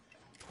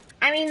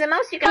 I mean, the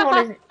most you can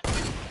hold is.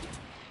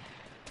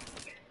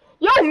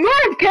 Yo,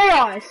 move,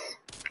 Chaos!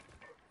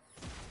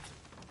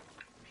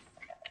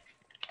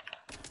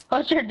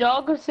 Oh, your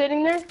dog was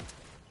sitting there?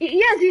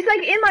 Yes, he's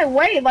like in my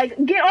way. Like,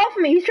 get off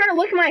of me. He's trying to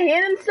lick my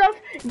hand and stuff.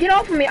 Get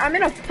off of me. I'm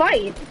in a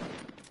fight.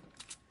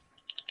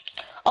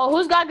 Oh,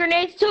 who's got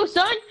grenades too,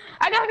 son?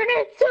 I got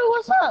grenades too.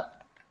 What's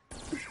up?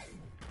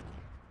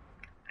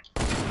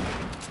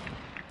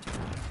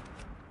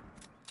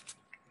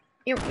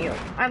 Ew.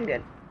 I'm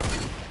good.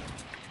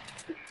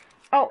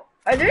 Oh,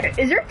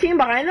 is there a team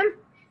behind them?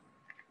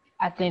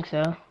 I think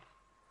so.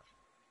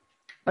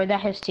 Or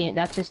that's his team.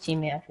 That's his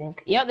teammate, I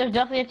think. Yep, there's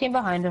definitely a team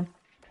behind him.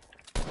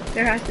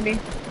 There has to be.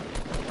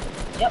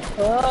 Yep,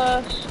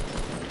 push.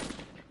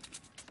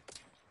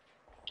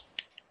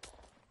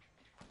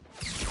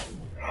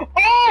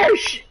 Oh,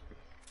 sh!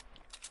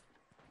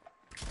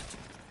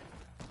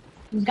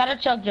 He's got a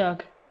chug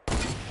jug.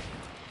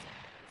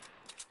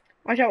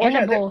 Watch out, And watch a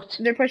out. bolt.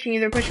 They're pushing you,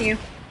 they're pushing you.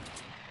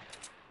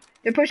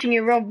 They're pushing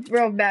you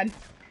real bad.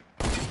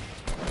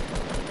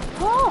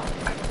 Oh,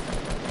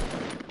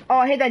 Oh,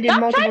 I hit that dude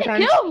stop multiple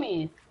trying to times. kill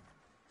me.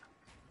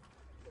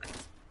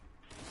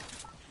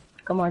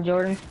 Come on,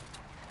 Jordan.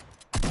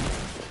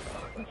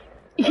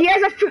 He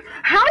has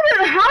how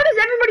does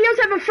everybody else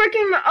have a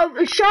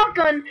freaking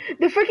shotgun,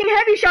 the freaking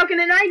heavy shotgun,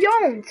 and I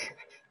don't?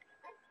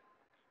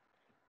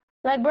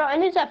 Like, bro,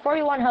 and he's at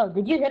 41 health.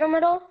 Did you hit him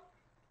at all?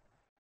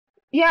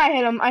 Yeah, I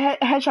hit him. I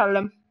headshotted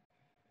him.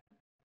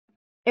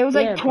 It was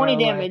like Yeah, 20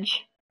 bro,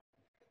 damage.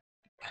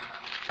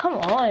 Come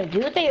on,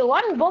 dude.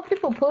 Why did both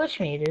people push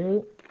me,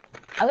 dude?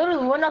 I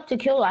literally went up to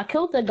kill. I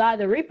killed the guy,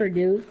 the Reaper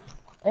dude.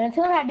 And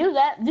until I do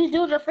that, these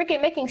dudes are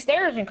freaking making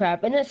stairs and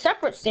crap. And then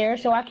separate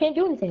stairs, so I can't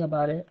do anything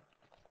about it.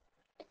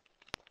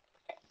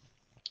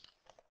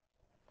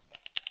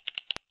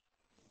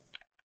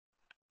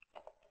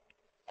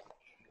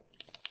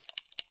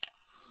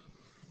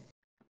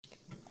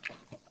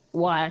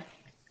 Why?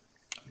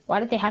 Why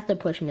did they have to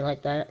push me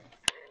like that?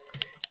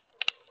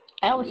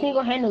 That was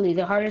single-handedly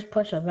the hardest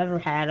push I've ever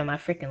had in my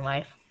freaking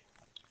life.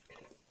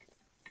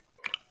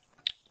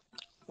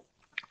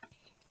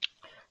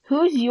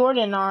 Who's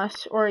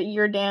Jordanos or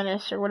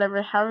Jordanis or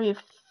whatever, however you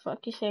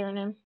fuck you say her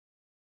name?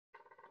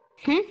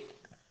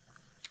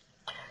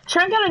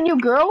 Trying to get a new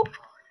girl?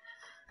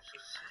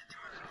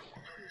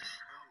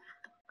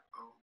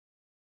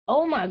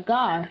 Oh my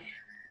gosh.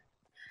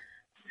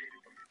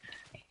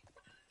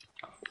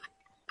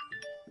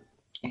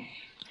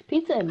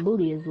 Pizza and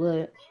booty is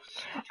lit.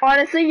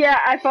 Honestly, yeah,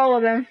 I follow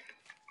them.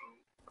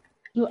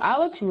 Dude,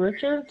 Alex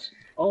Richards?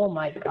 Oh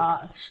my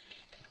gosh.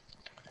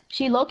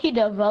 She low-key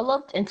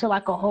developed into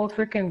like a whole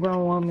freaking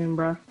grown woman,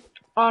 bro.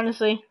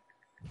 Honestly.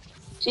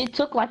 She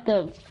took like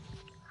I'm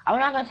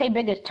not gonna say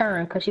biggest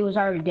turn, because she was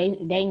already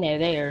dang near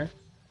there.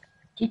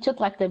 She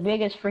took like the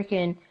biggest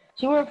freaking,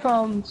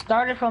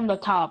 started from the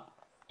top,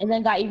 and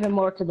then got even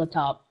more to the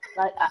top.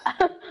 Like,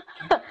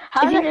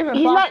 how is that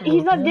even possible?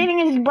 He's not dating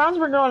his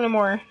Brownsburg girl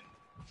anymore.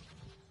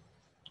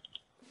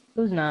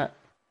 Who's not?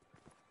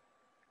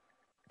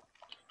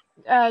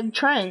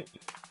 Trent.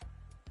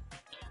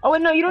 Oh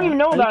wait, no, you don't even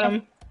know Are you about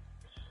him.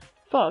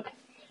 Fuck.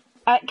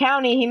 At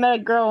County, he met a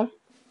girl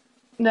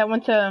that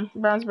went to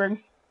Brownsburg,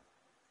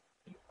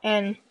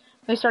 and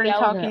they started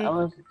talking.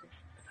 Oh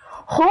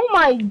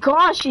my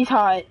gosh, she's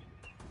hot.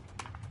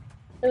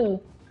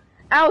 Who?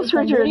 Alex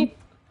Richard.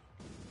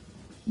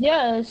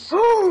 Yes.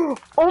 Oh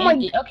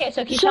my. Okay,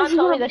 so Keyshawn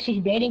told me that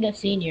she's dating a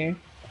senior.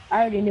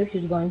 I already knew she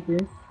was going to.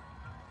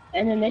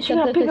 And then they said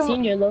that the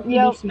senior low-key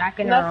be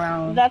smacking her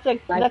around. That's a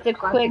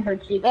quick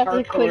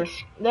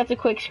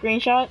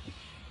screenshot.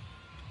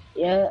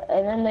 Yeah,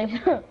 and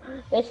then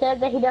they said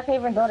that he doesn't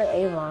even go to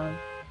Avon.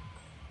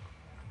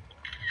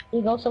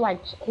 He goes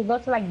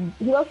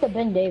to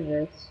Ben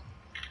Davis.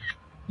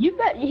 You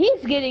bet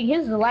he's getting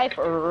his life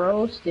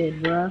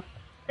roasted, bro.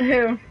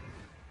 Who?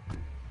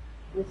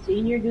 The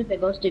senior dude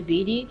that goes to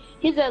BD.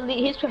 He's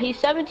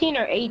 17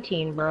 or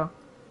 18, bro.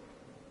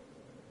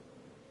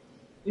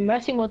 You're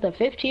messing with a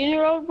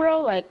 15-year-old,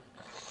 bro? Like,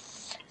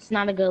 it's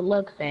not a good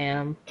look,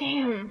 fam.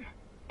 Damn,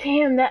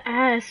 that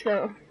ass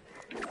though.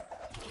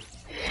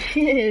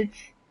 Shit.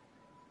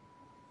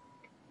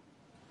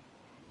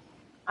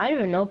 I don't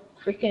even know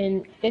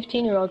freaking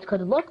 15-year-olds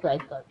could look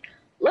like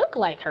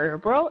her,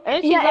 bro.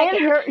 And yeah, like,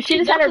 and she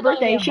just had her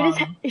birthday. She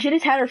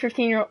just had her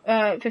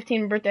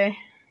 15 birthday.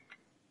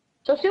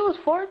 So she was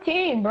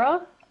 14,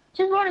 bro.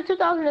 She's born in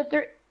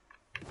 2003.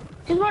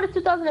 She's born in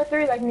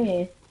 2003 like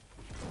me.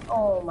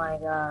 Oh my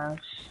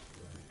gosh.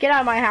 Get out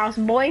of my house,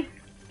 boy.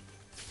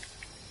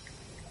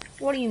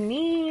 What do you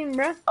mean,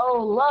 bro?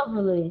 Oh,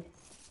 lovely.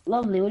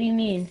 Lovely, what do you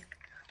mean?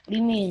 What do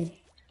you mean?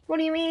 What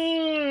do you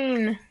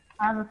mean?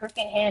 I have a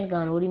freaking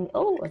handgun. What do you mean?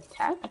 Oh,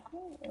 attack.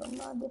 I'm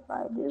not if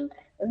I do.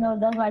 No,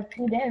 it does like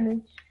 2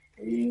 damage.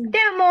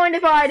 Don't mind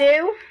if I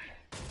do.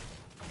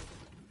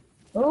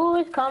 Who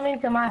is coming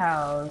to my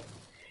house?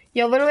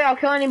 Yo, literally, I'll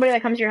kill anybody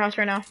that comes to your house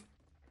right now.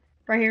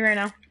 Right here, right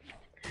now.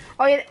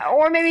 Oh yeah,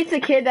 or maybe it's a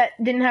kid that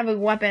didn't have a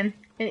weapon,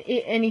 and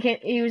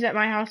he was at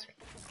my house.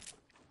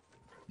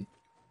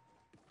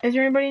 Is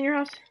there anybody in your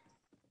house?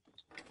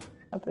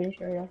 I'm pretty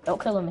sure, yeah.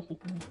 Don't kill him if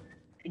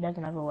he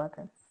doesn't have a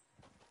weapon.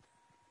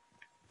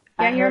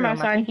 Yeah, I hear him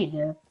outside. I think he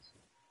did.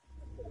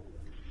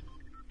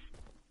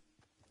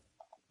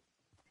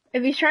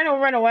 If he's trying to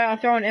run away, I'll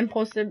throw an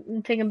impulse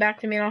to take him back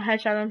to me, and I'll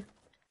headshot him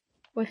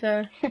with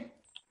a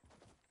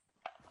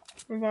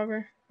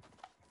revolver.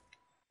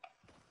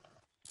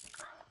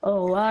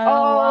 Oh,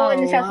 wow. Oh,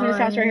 in this house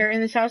right here.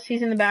 In this house,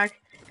 he's in the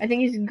back. I think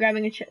he's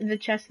grabbing the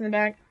chest in the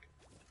back.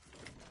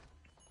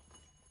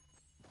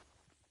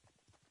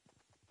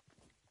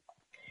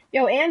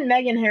 Yo, and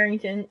Megan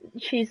Harrington,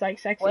 she's like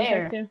sexy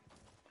too.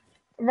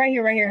 Right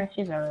here, right here.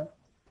 She's alright.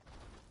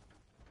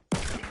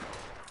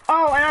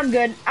 Oh, and I'm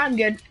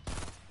good.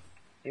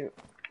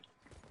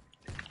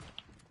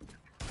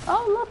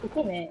 Oh, look, look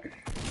at it.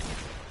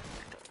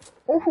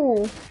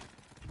 Ooh.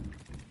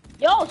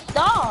 Yo,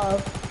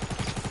 stop!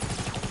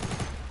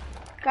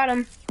 Got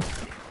him.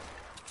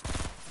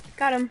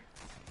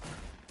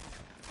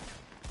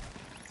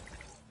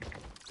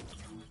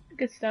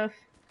 Good stuff.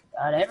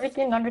 Got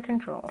everything under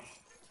control.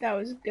 That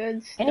was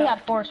good stuff. And he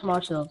got 4 small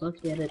shields. Let's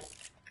get it.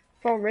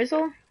 For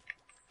Rizzle?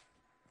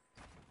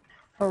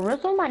 For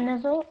Rizzle, my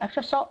nizzle.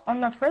 Extra salt on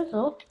the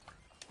frizzle.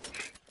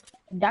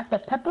 Dr.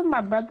 Pepper,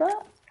 my brother.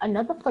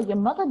 Another for your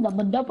mother.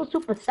 Double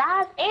super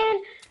size.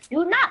 And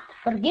do not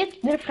forget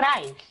the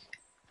fries.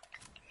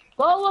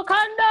 Go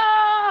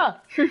Wakanda!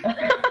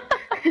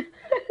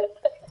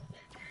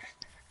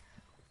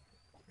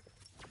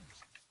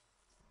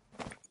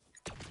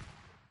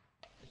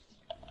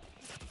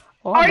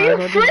 Oh, are you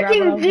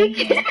freaking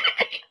dick?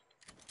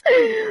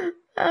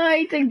 Oh,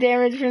 you took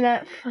damage from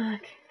that.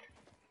 Fuck.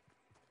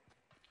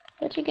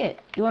 What'd you get?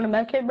 You want a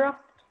med kit, bro?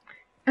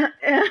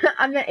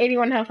 I'm at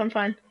 81 health. I'm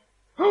fine.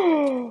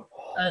 Oh,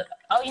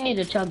 you need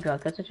a chug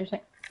drug. That's what you're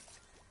saying.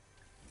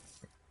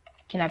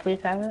 Can I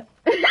please have it?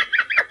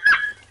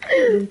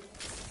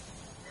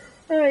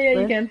 Oh yeah,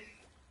 you can.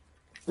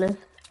 Liz.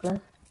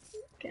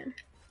 Can.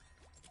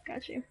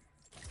 Got you.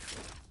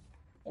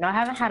 You know, I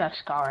haven't had a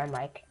scar in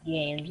like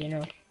games. You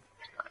know,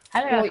 I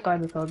haven't had a scar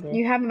before this.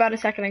 You have about a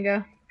second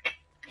ago.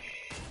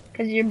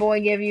 Cause your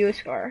boy gave you a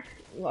scar.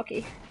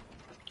 Lucky.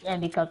 Yeah,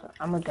 because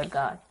I'm a good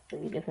guy. So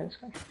you give him a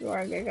scar. You are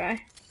a good guy.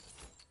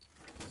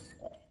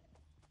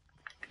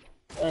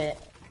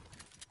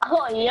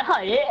 Oh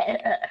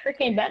yeah.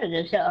 Freaking better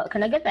this.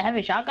 Can I get the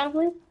heavy shotgun,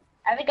 please?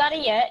 I haven't got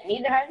it yet.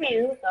 Neither have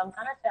you. So I'm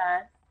kind of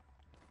sad.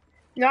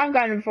 No, I've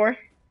gotten it before.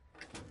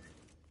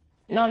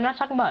 No, I'm not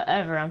talking about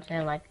ever. I'm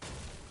saying like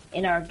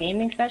in our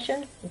gaming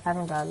session, we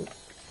haven't gotten it.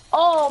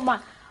 Oh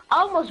my!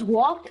 I almost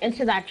walked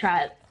into that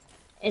trap,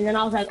 and then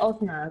I was like, "Oh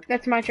no!"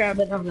 That's my trap.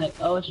 But I was like,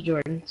 "Oh, it's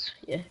Jordan's."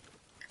 Yeah.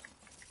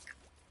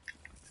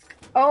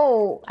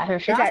 Oh, I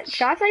heard shots. Is that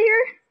shots I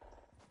hear?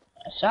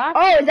 Shots?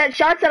 Oh, is that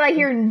shots that I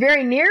hear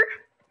very near?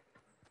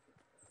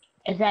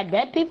 Is that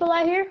dead people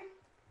I hear?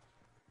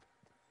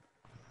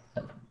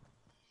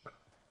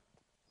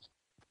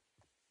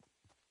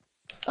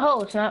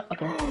 Oh, it's not.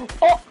 Okay.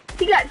 Oh,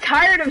 he got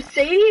tired of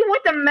Sadie?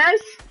 What the mess?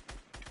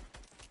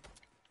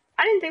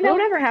 I didn't think that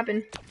would ever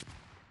happen.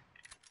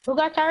 Who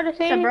got tired of What's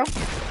saying? up,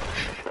 bro?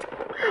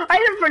 I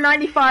hit him for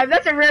 95.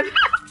 That's a rip.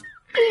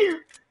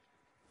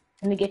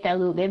 Let me get that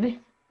loot,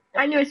 baby.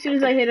 I knew as soon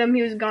as I hit him,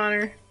 he was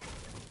goner.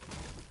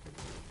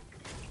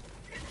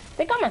 I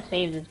think I'm gonna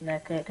save this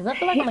mecca because I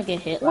feel like I'm gonna get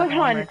hit What like one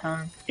one? more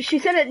time. She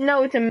said it.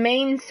 No, it's a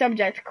main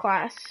subject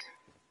class.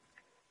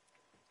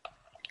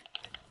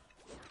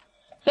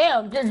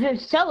 Damn,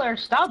 just tell her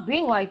stop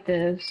being like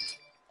this.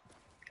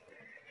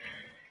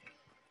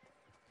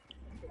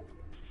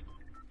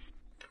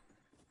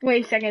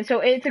 Wait a second. So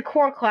it's a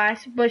core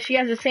class, but she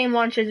has the same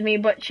lunch as me,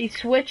 but she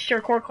switched her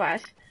core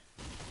class.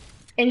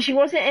 And she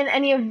wasn't in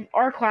any of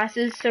our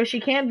classes, so she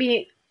can't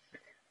be.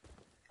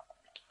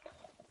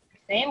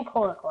 Same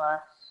core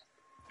class.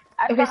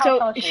 Okay,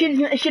 so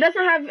she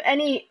doesn't have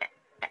any.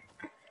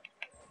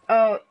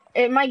 Oh,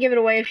 it might give it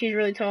away if she's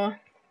really tall.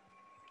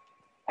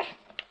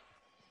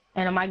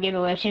 And I might give it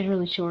away if she's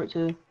really short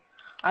too.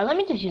 Alright, let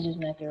me just use this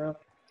mecca real.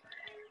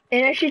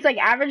 And if she's like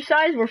average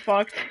size, we're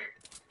fucked.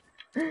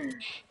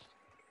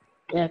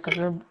 Yeah, cause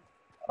we're.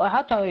 Well,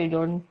 how tall are you,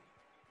 Jordan?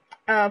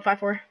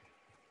 5'4".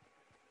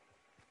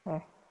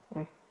 Oh.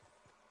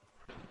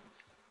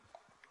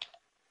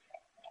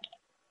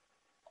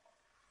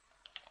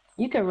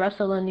 You can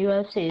wrestle in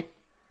UFC.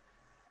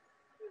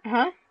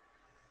 Huh?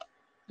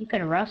 You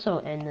can wrestle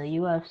in the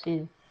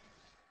UFC.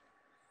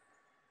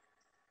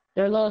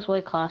 Their lowest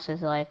weight class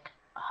is like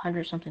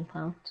 100 something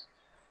pounds.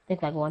 I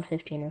think like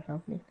 115 or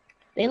something.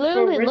 They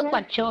literally look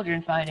like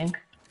children fighting.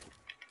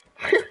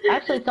 I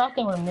actually thought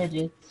they were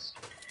midgets.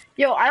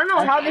 Yo, I don't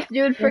know how this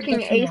dude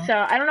freaking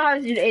Asa. I don't know how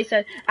this dude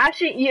Asa.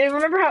 Actually, you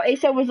remember how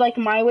Asa was like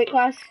my weight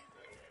class?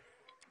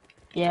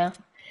 Yeah.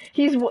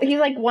 He's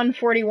like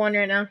 141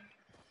 right now.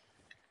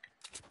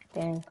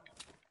 Dang.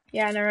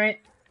 Yeah, I know, right?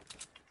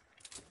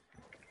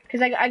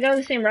 Cause I go to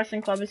the same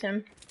wrestling club as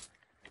him.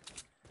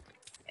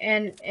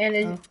 And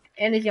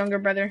his younger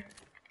brother.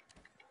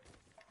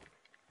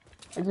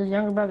 Is his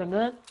younger brother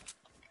good?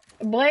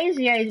 Blaze,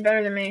 yeah, he's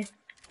better than me.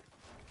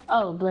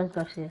 Oh, Blaze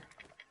Garcia.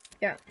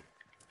 Yeah.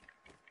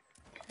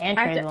 And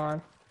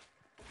Trayvon.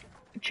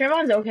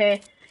 Trayvon's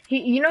okay.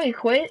 He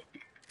quit.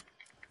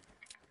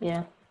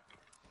 Yeah.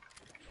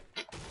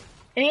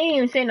 And he didn't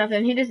even say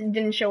nothing. He just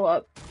didn't show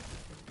up.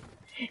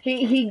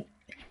 He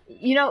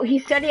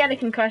said he had a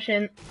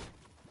concussion,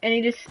 and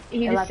he just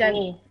like said,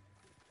 me.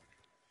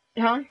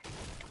 huh?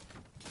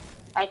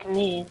 Like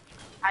me.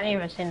 I didn't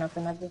even say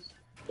nothing. I just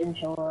didn't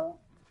show up.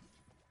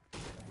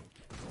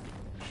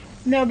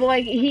 No, but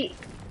like he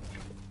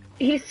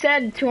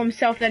said to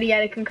himself that he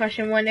had a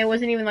concussion when it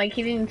wasn't even like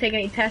he didn't take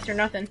any tests or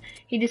nothing.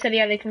 He just said he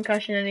had a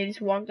concussion and he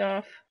just walked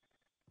off.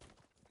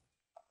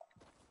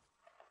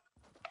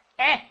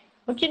 Eh,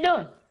 what you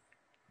doing?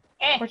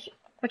 Eh.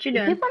 What you Do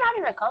doing? people not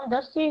even come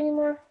Dusty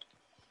anymore?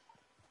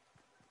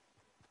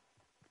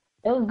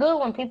 It was good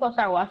when people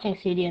started watching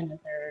CDN the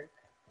third.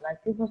 Like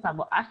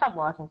I stopped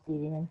watching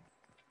CDN.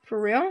 For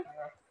real?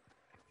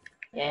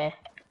 Yeah.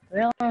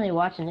 We're only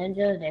watching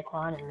Ninja,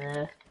 Daquan,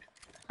 and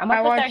I'm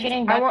about to start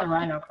getting back to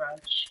Rhino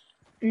Crunch.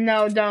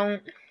 No,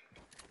 don't.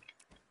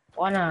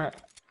 Why not?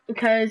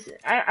 Because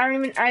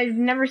I've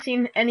never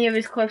seen any of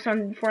his clips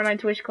on Fortnite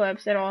Twitch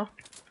clips at all.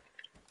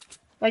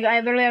 Like I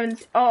literally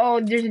haven't.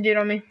 Oh, there's a dude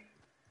on me.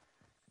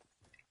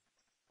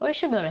 We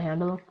should be able to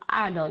handle him.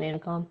 I don't need to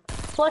come.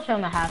 Plus,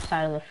 on the half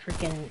side of the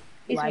freaking.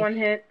 He's life. one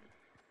hit.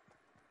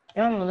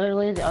 I'm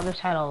literally the other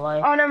side of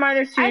life. Oh, never mind.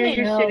 There's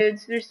two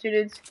dudes. There's two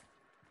dudes.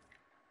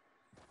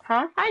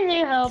 Huh? I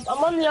need help.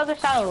 I'm on the other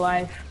side of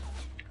life.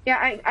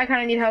 Yeah, I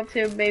kind of need help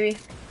too, baby.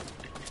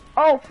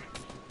 Oh!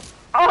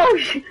 Oh!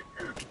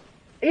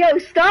 Yo,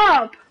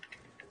 stop!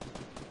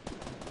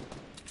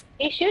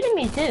 He's shooting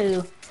me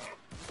too.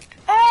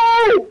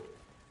 Oh!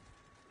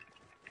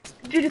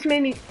 Dude, just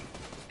made me...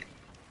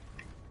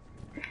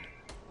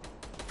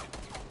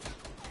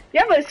 You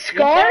have a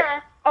scar?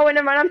 Yes, oh, wait,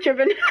 never mind. I'm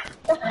tripping.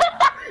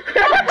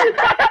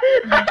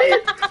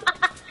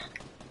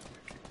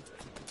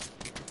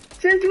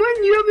 Since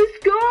when you have a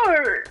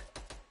scar?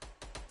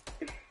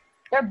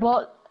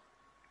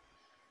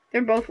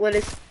 They're both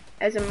lit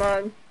as a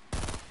mug.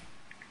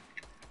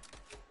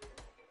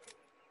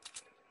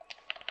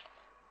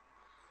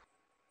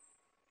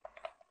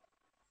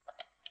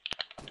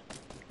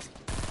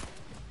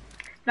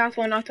 Knocked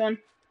one.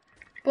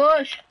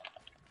 Push!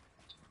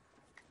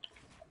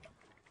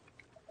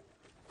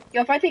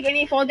 Yo, if I take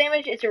any fall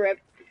damage, it's a rip.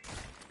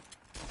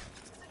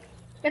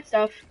 Good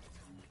stuff.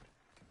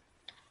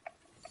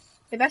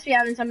 They best be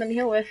having something to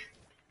heal with.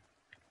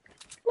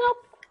 Nope.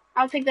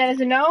 I'll take that as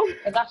a no.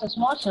 I got some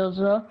small shields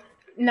though.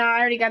 Nah, I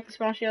already got the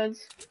small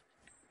shields.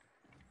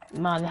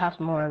 Man, they have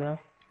some more though.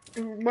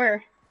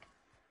 Where?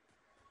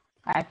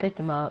 I picked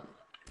them up.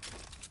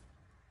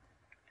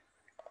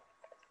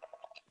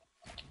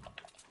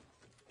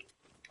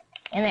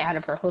 And they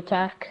added purple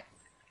attack.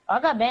 I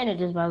got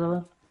bandages by the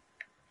way.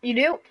 You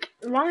do?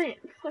 Why?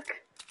 Fuck.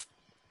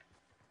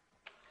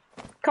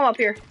 Come up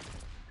here.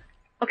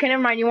 Okay,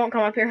 never mind. You won't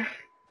come up here.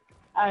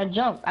 I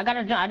jumped. I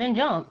gotta jump. I didn't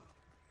jump.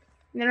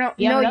 No,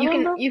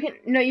 You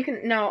you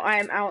can. No, I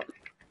am out.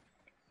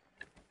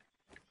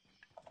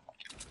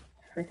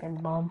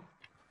 Freaking bomb.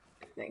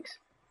 Thanks.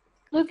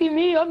 Look at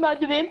me, I'm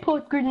out of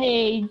impulse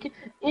grenade.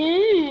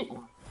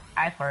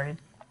 I farted.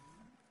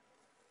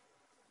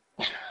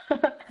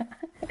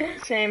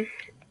 Same.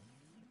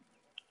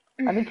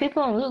 Are the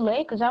people in Loot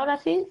Lake? Is that what I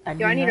see?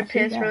 Yo, I need to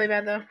piss really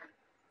bad though.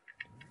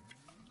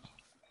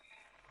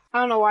 I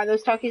don't know why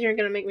those talkies are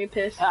gonna make me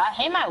piss. I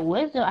hate my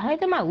wisdom. I hate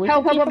that my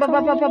wisdom. Help! Help! Help!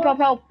 Help! Help! Help! Help!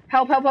 Help! Help!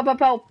 Help! Help! Help!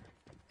 Help!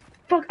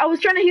 Fuck! I was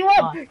trying to heal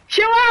up.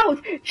 Chill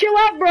out! Chill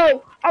out,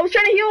 bro. I was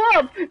trying to heal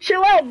up.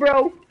 Chill out,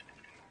 bro.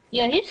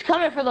 Yeah, he's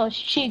coming for those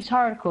cheeks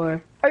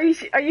hardcore. Are you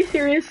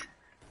serious?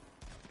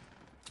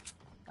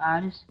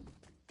 Honest.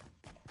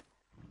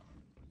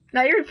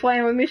 Now you're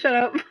playing with me. Shut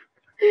up.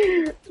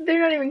 They're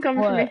not even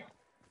coming for me.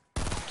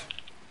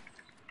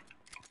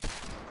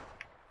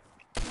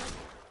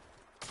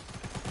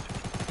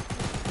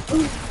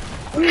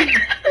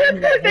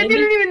 That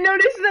didn't even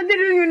notice. That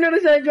didn't even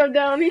notice that I dropped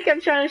down. He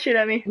kept trying to shoot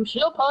at me. You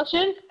shield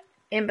potion?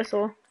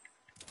 Imbecile.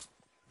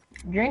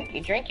 Drink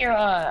your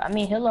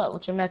heal up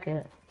with your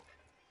mecha.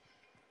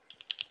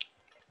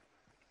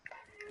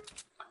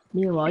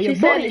 Meanwhile, she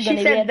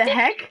said the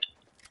heck?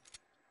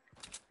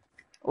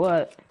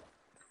 What?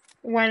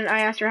 When I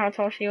asked her how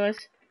tall she was.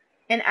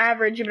 An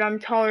average, but I'm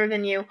taller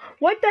than you.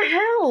 What the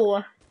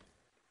hell?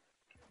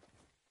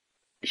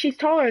 She's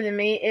taller than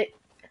me.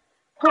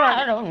 Hold on.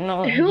 I don't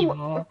know.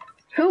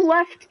 Who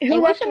left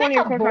one of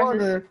your core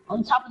classes?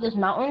 On top of this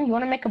mountain? You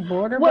want to make a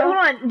border, Wait, bro?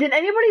 hold on. Did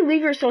anybody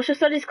leave your social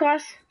studies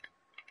class?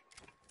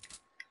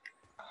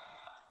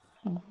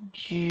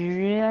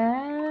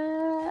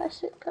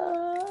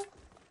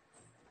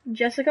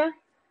 Jessica?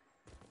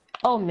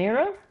 Oh,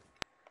 Mira?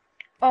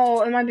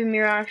 Oh, it might be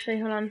Mira, actually.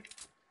 Hold on.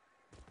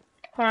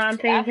 I'm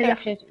thinking.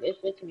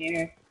 It's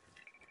Mira.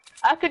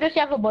 After this,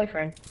 you have a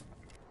boyfriend.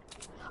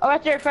 Oh,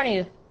 right there in front of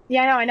you.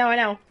 Yeah, I know.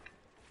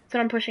 That's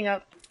what I'm pushing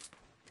up.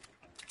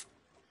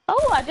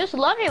 Oh, I just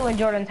love it when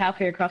Jordan's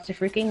halfway across the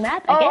freaking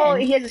map again. Oh,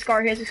 he has a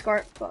scar.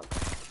 Fuck.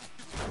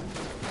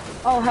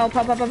 Oh, help.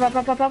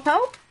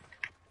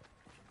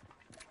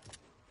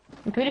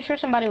 I'm pretty sure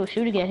somebody was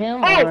shooting at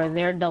him, or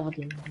they're double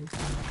teaming him.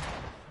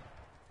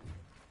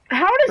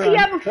 How does he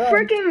have a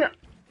freaking...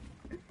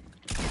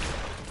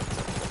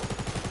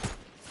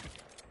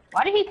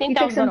 Why did he think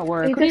that was gonna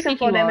work? He took some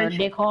full damage.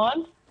 Dick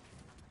Hog?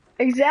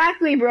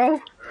 Exactly, bro.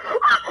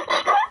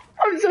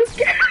 I'm so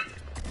scared.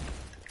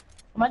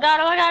 Oh my god,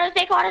 it's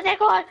Dick Hog!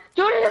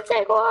 Jordan, it's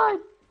Dick Hog!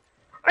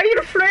 Are you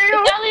afraid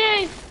of?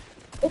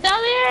 It's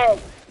Elliot!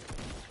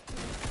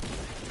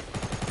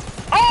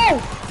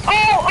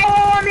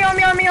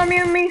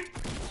 On me.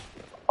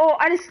 Oh,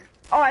 I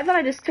thought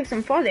I just took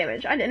some fall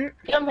damage. I didn't.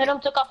 Hit him,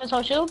 took off his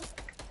whole shield.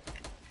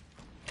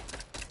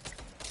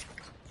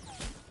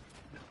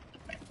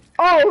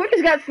 Oh, who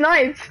just got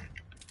sniped?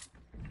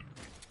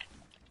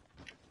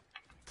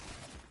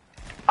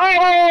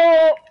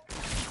 Oh,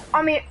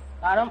 I mean.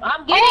 Got him.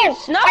 I'm getting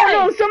sniped.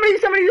 Oh no,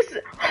 somebody just.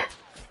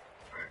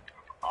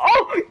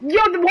 Oh,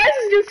 yo, why is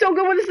this dude so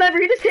good with the sniper?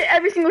 He just hit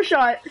every single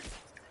shot.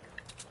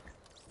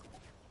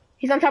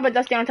 He's on top of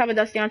Dusty, on top of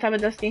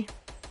Dusty.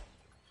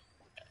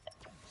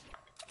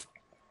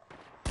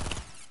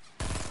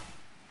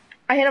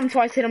 I hit him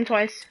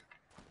twice.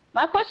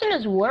 My question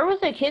is, where was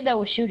the kid that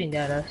was shooting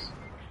at us?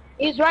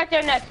 He's right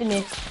there next to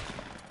me.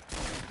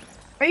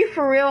 Are you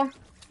for real?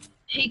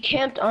 He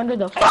camped under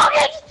the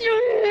fucking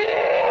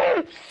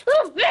stairs!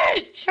 Oh,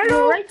 bitch!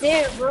 You're right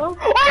there, bro.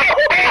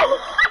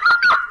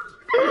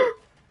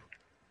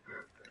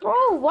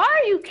 Bro, why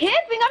are you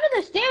camping under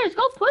the stairs?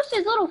 Go push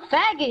this little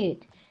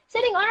faggot.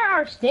 Sitting under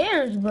our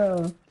stairs,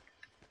 bro.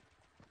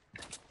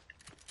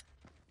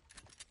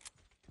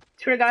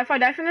 Swear to God, if I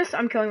die from this,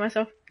 I'm killing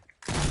myself.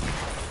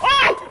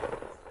 Oh!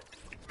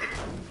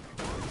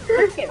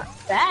 Freaking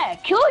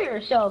fag. Kill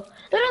yourself.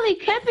 Literally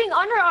camping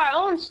under our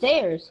own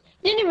stairs.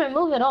 Didn't even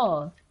move at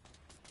all.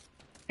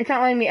 It's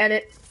not letting me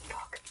edit.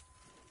 Fuck.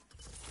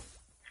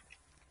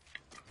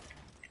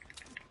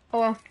 Oh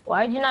well.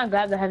 Why did you not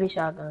grab the heavy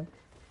shotgun?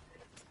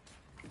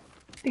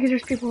 Because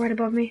there's people right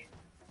above me.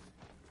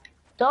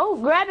 So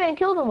grab it and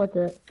kill them with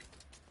it.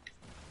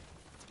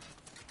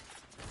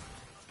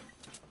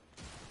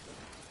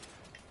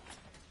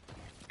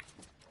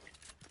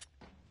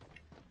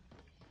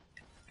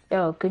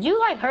 Yo, could you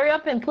like hurry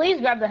up and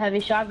please grab the heavy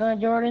shotgun,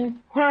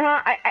 Jordan?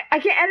 I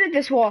can't edit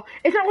this wall.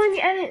 It's not letting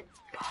me edit.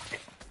 Fuck.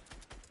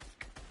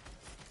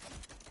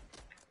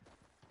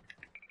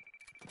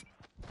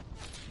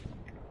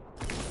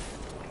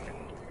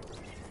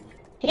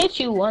 Hit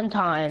you one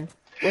time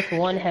with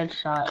one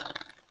headshot.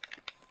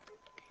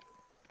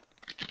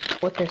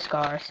 With the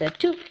scar, said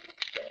two.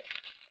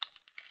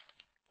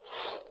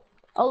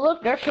 Oh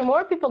look, there's some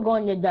more people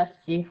going to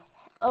Dusty.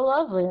 Oh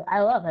lovely, I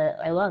love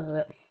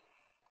it.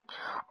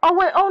 Oh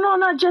wait, oh no,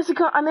 not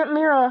Jessica, I meant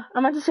Mira. I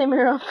meant to say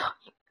Mira.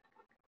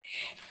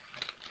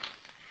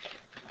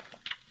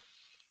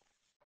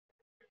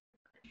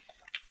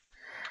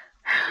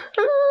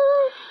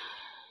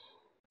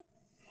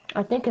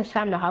 I think it's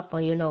time to hop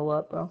on, you know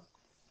what, bro?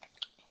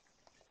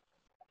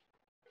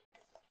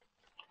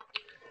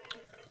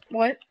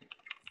 What?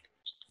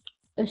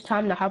 It's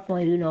time to hop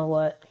on, you know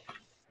what?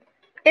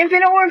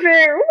 Infinite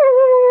Warfare.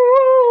 Woo!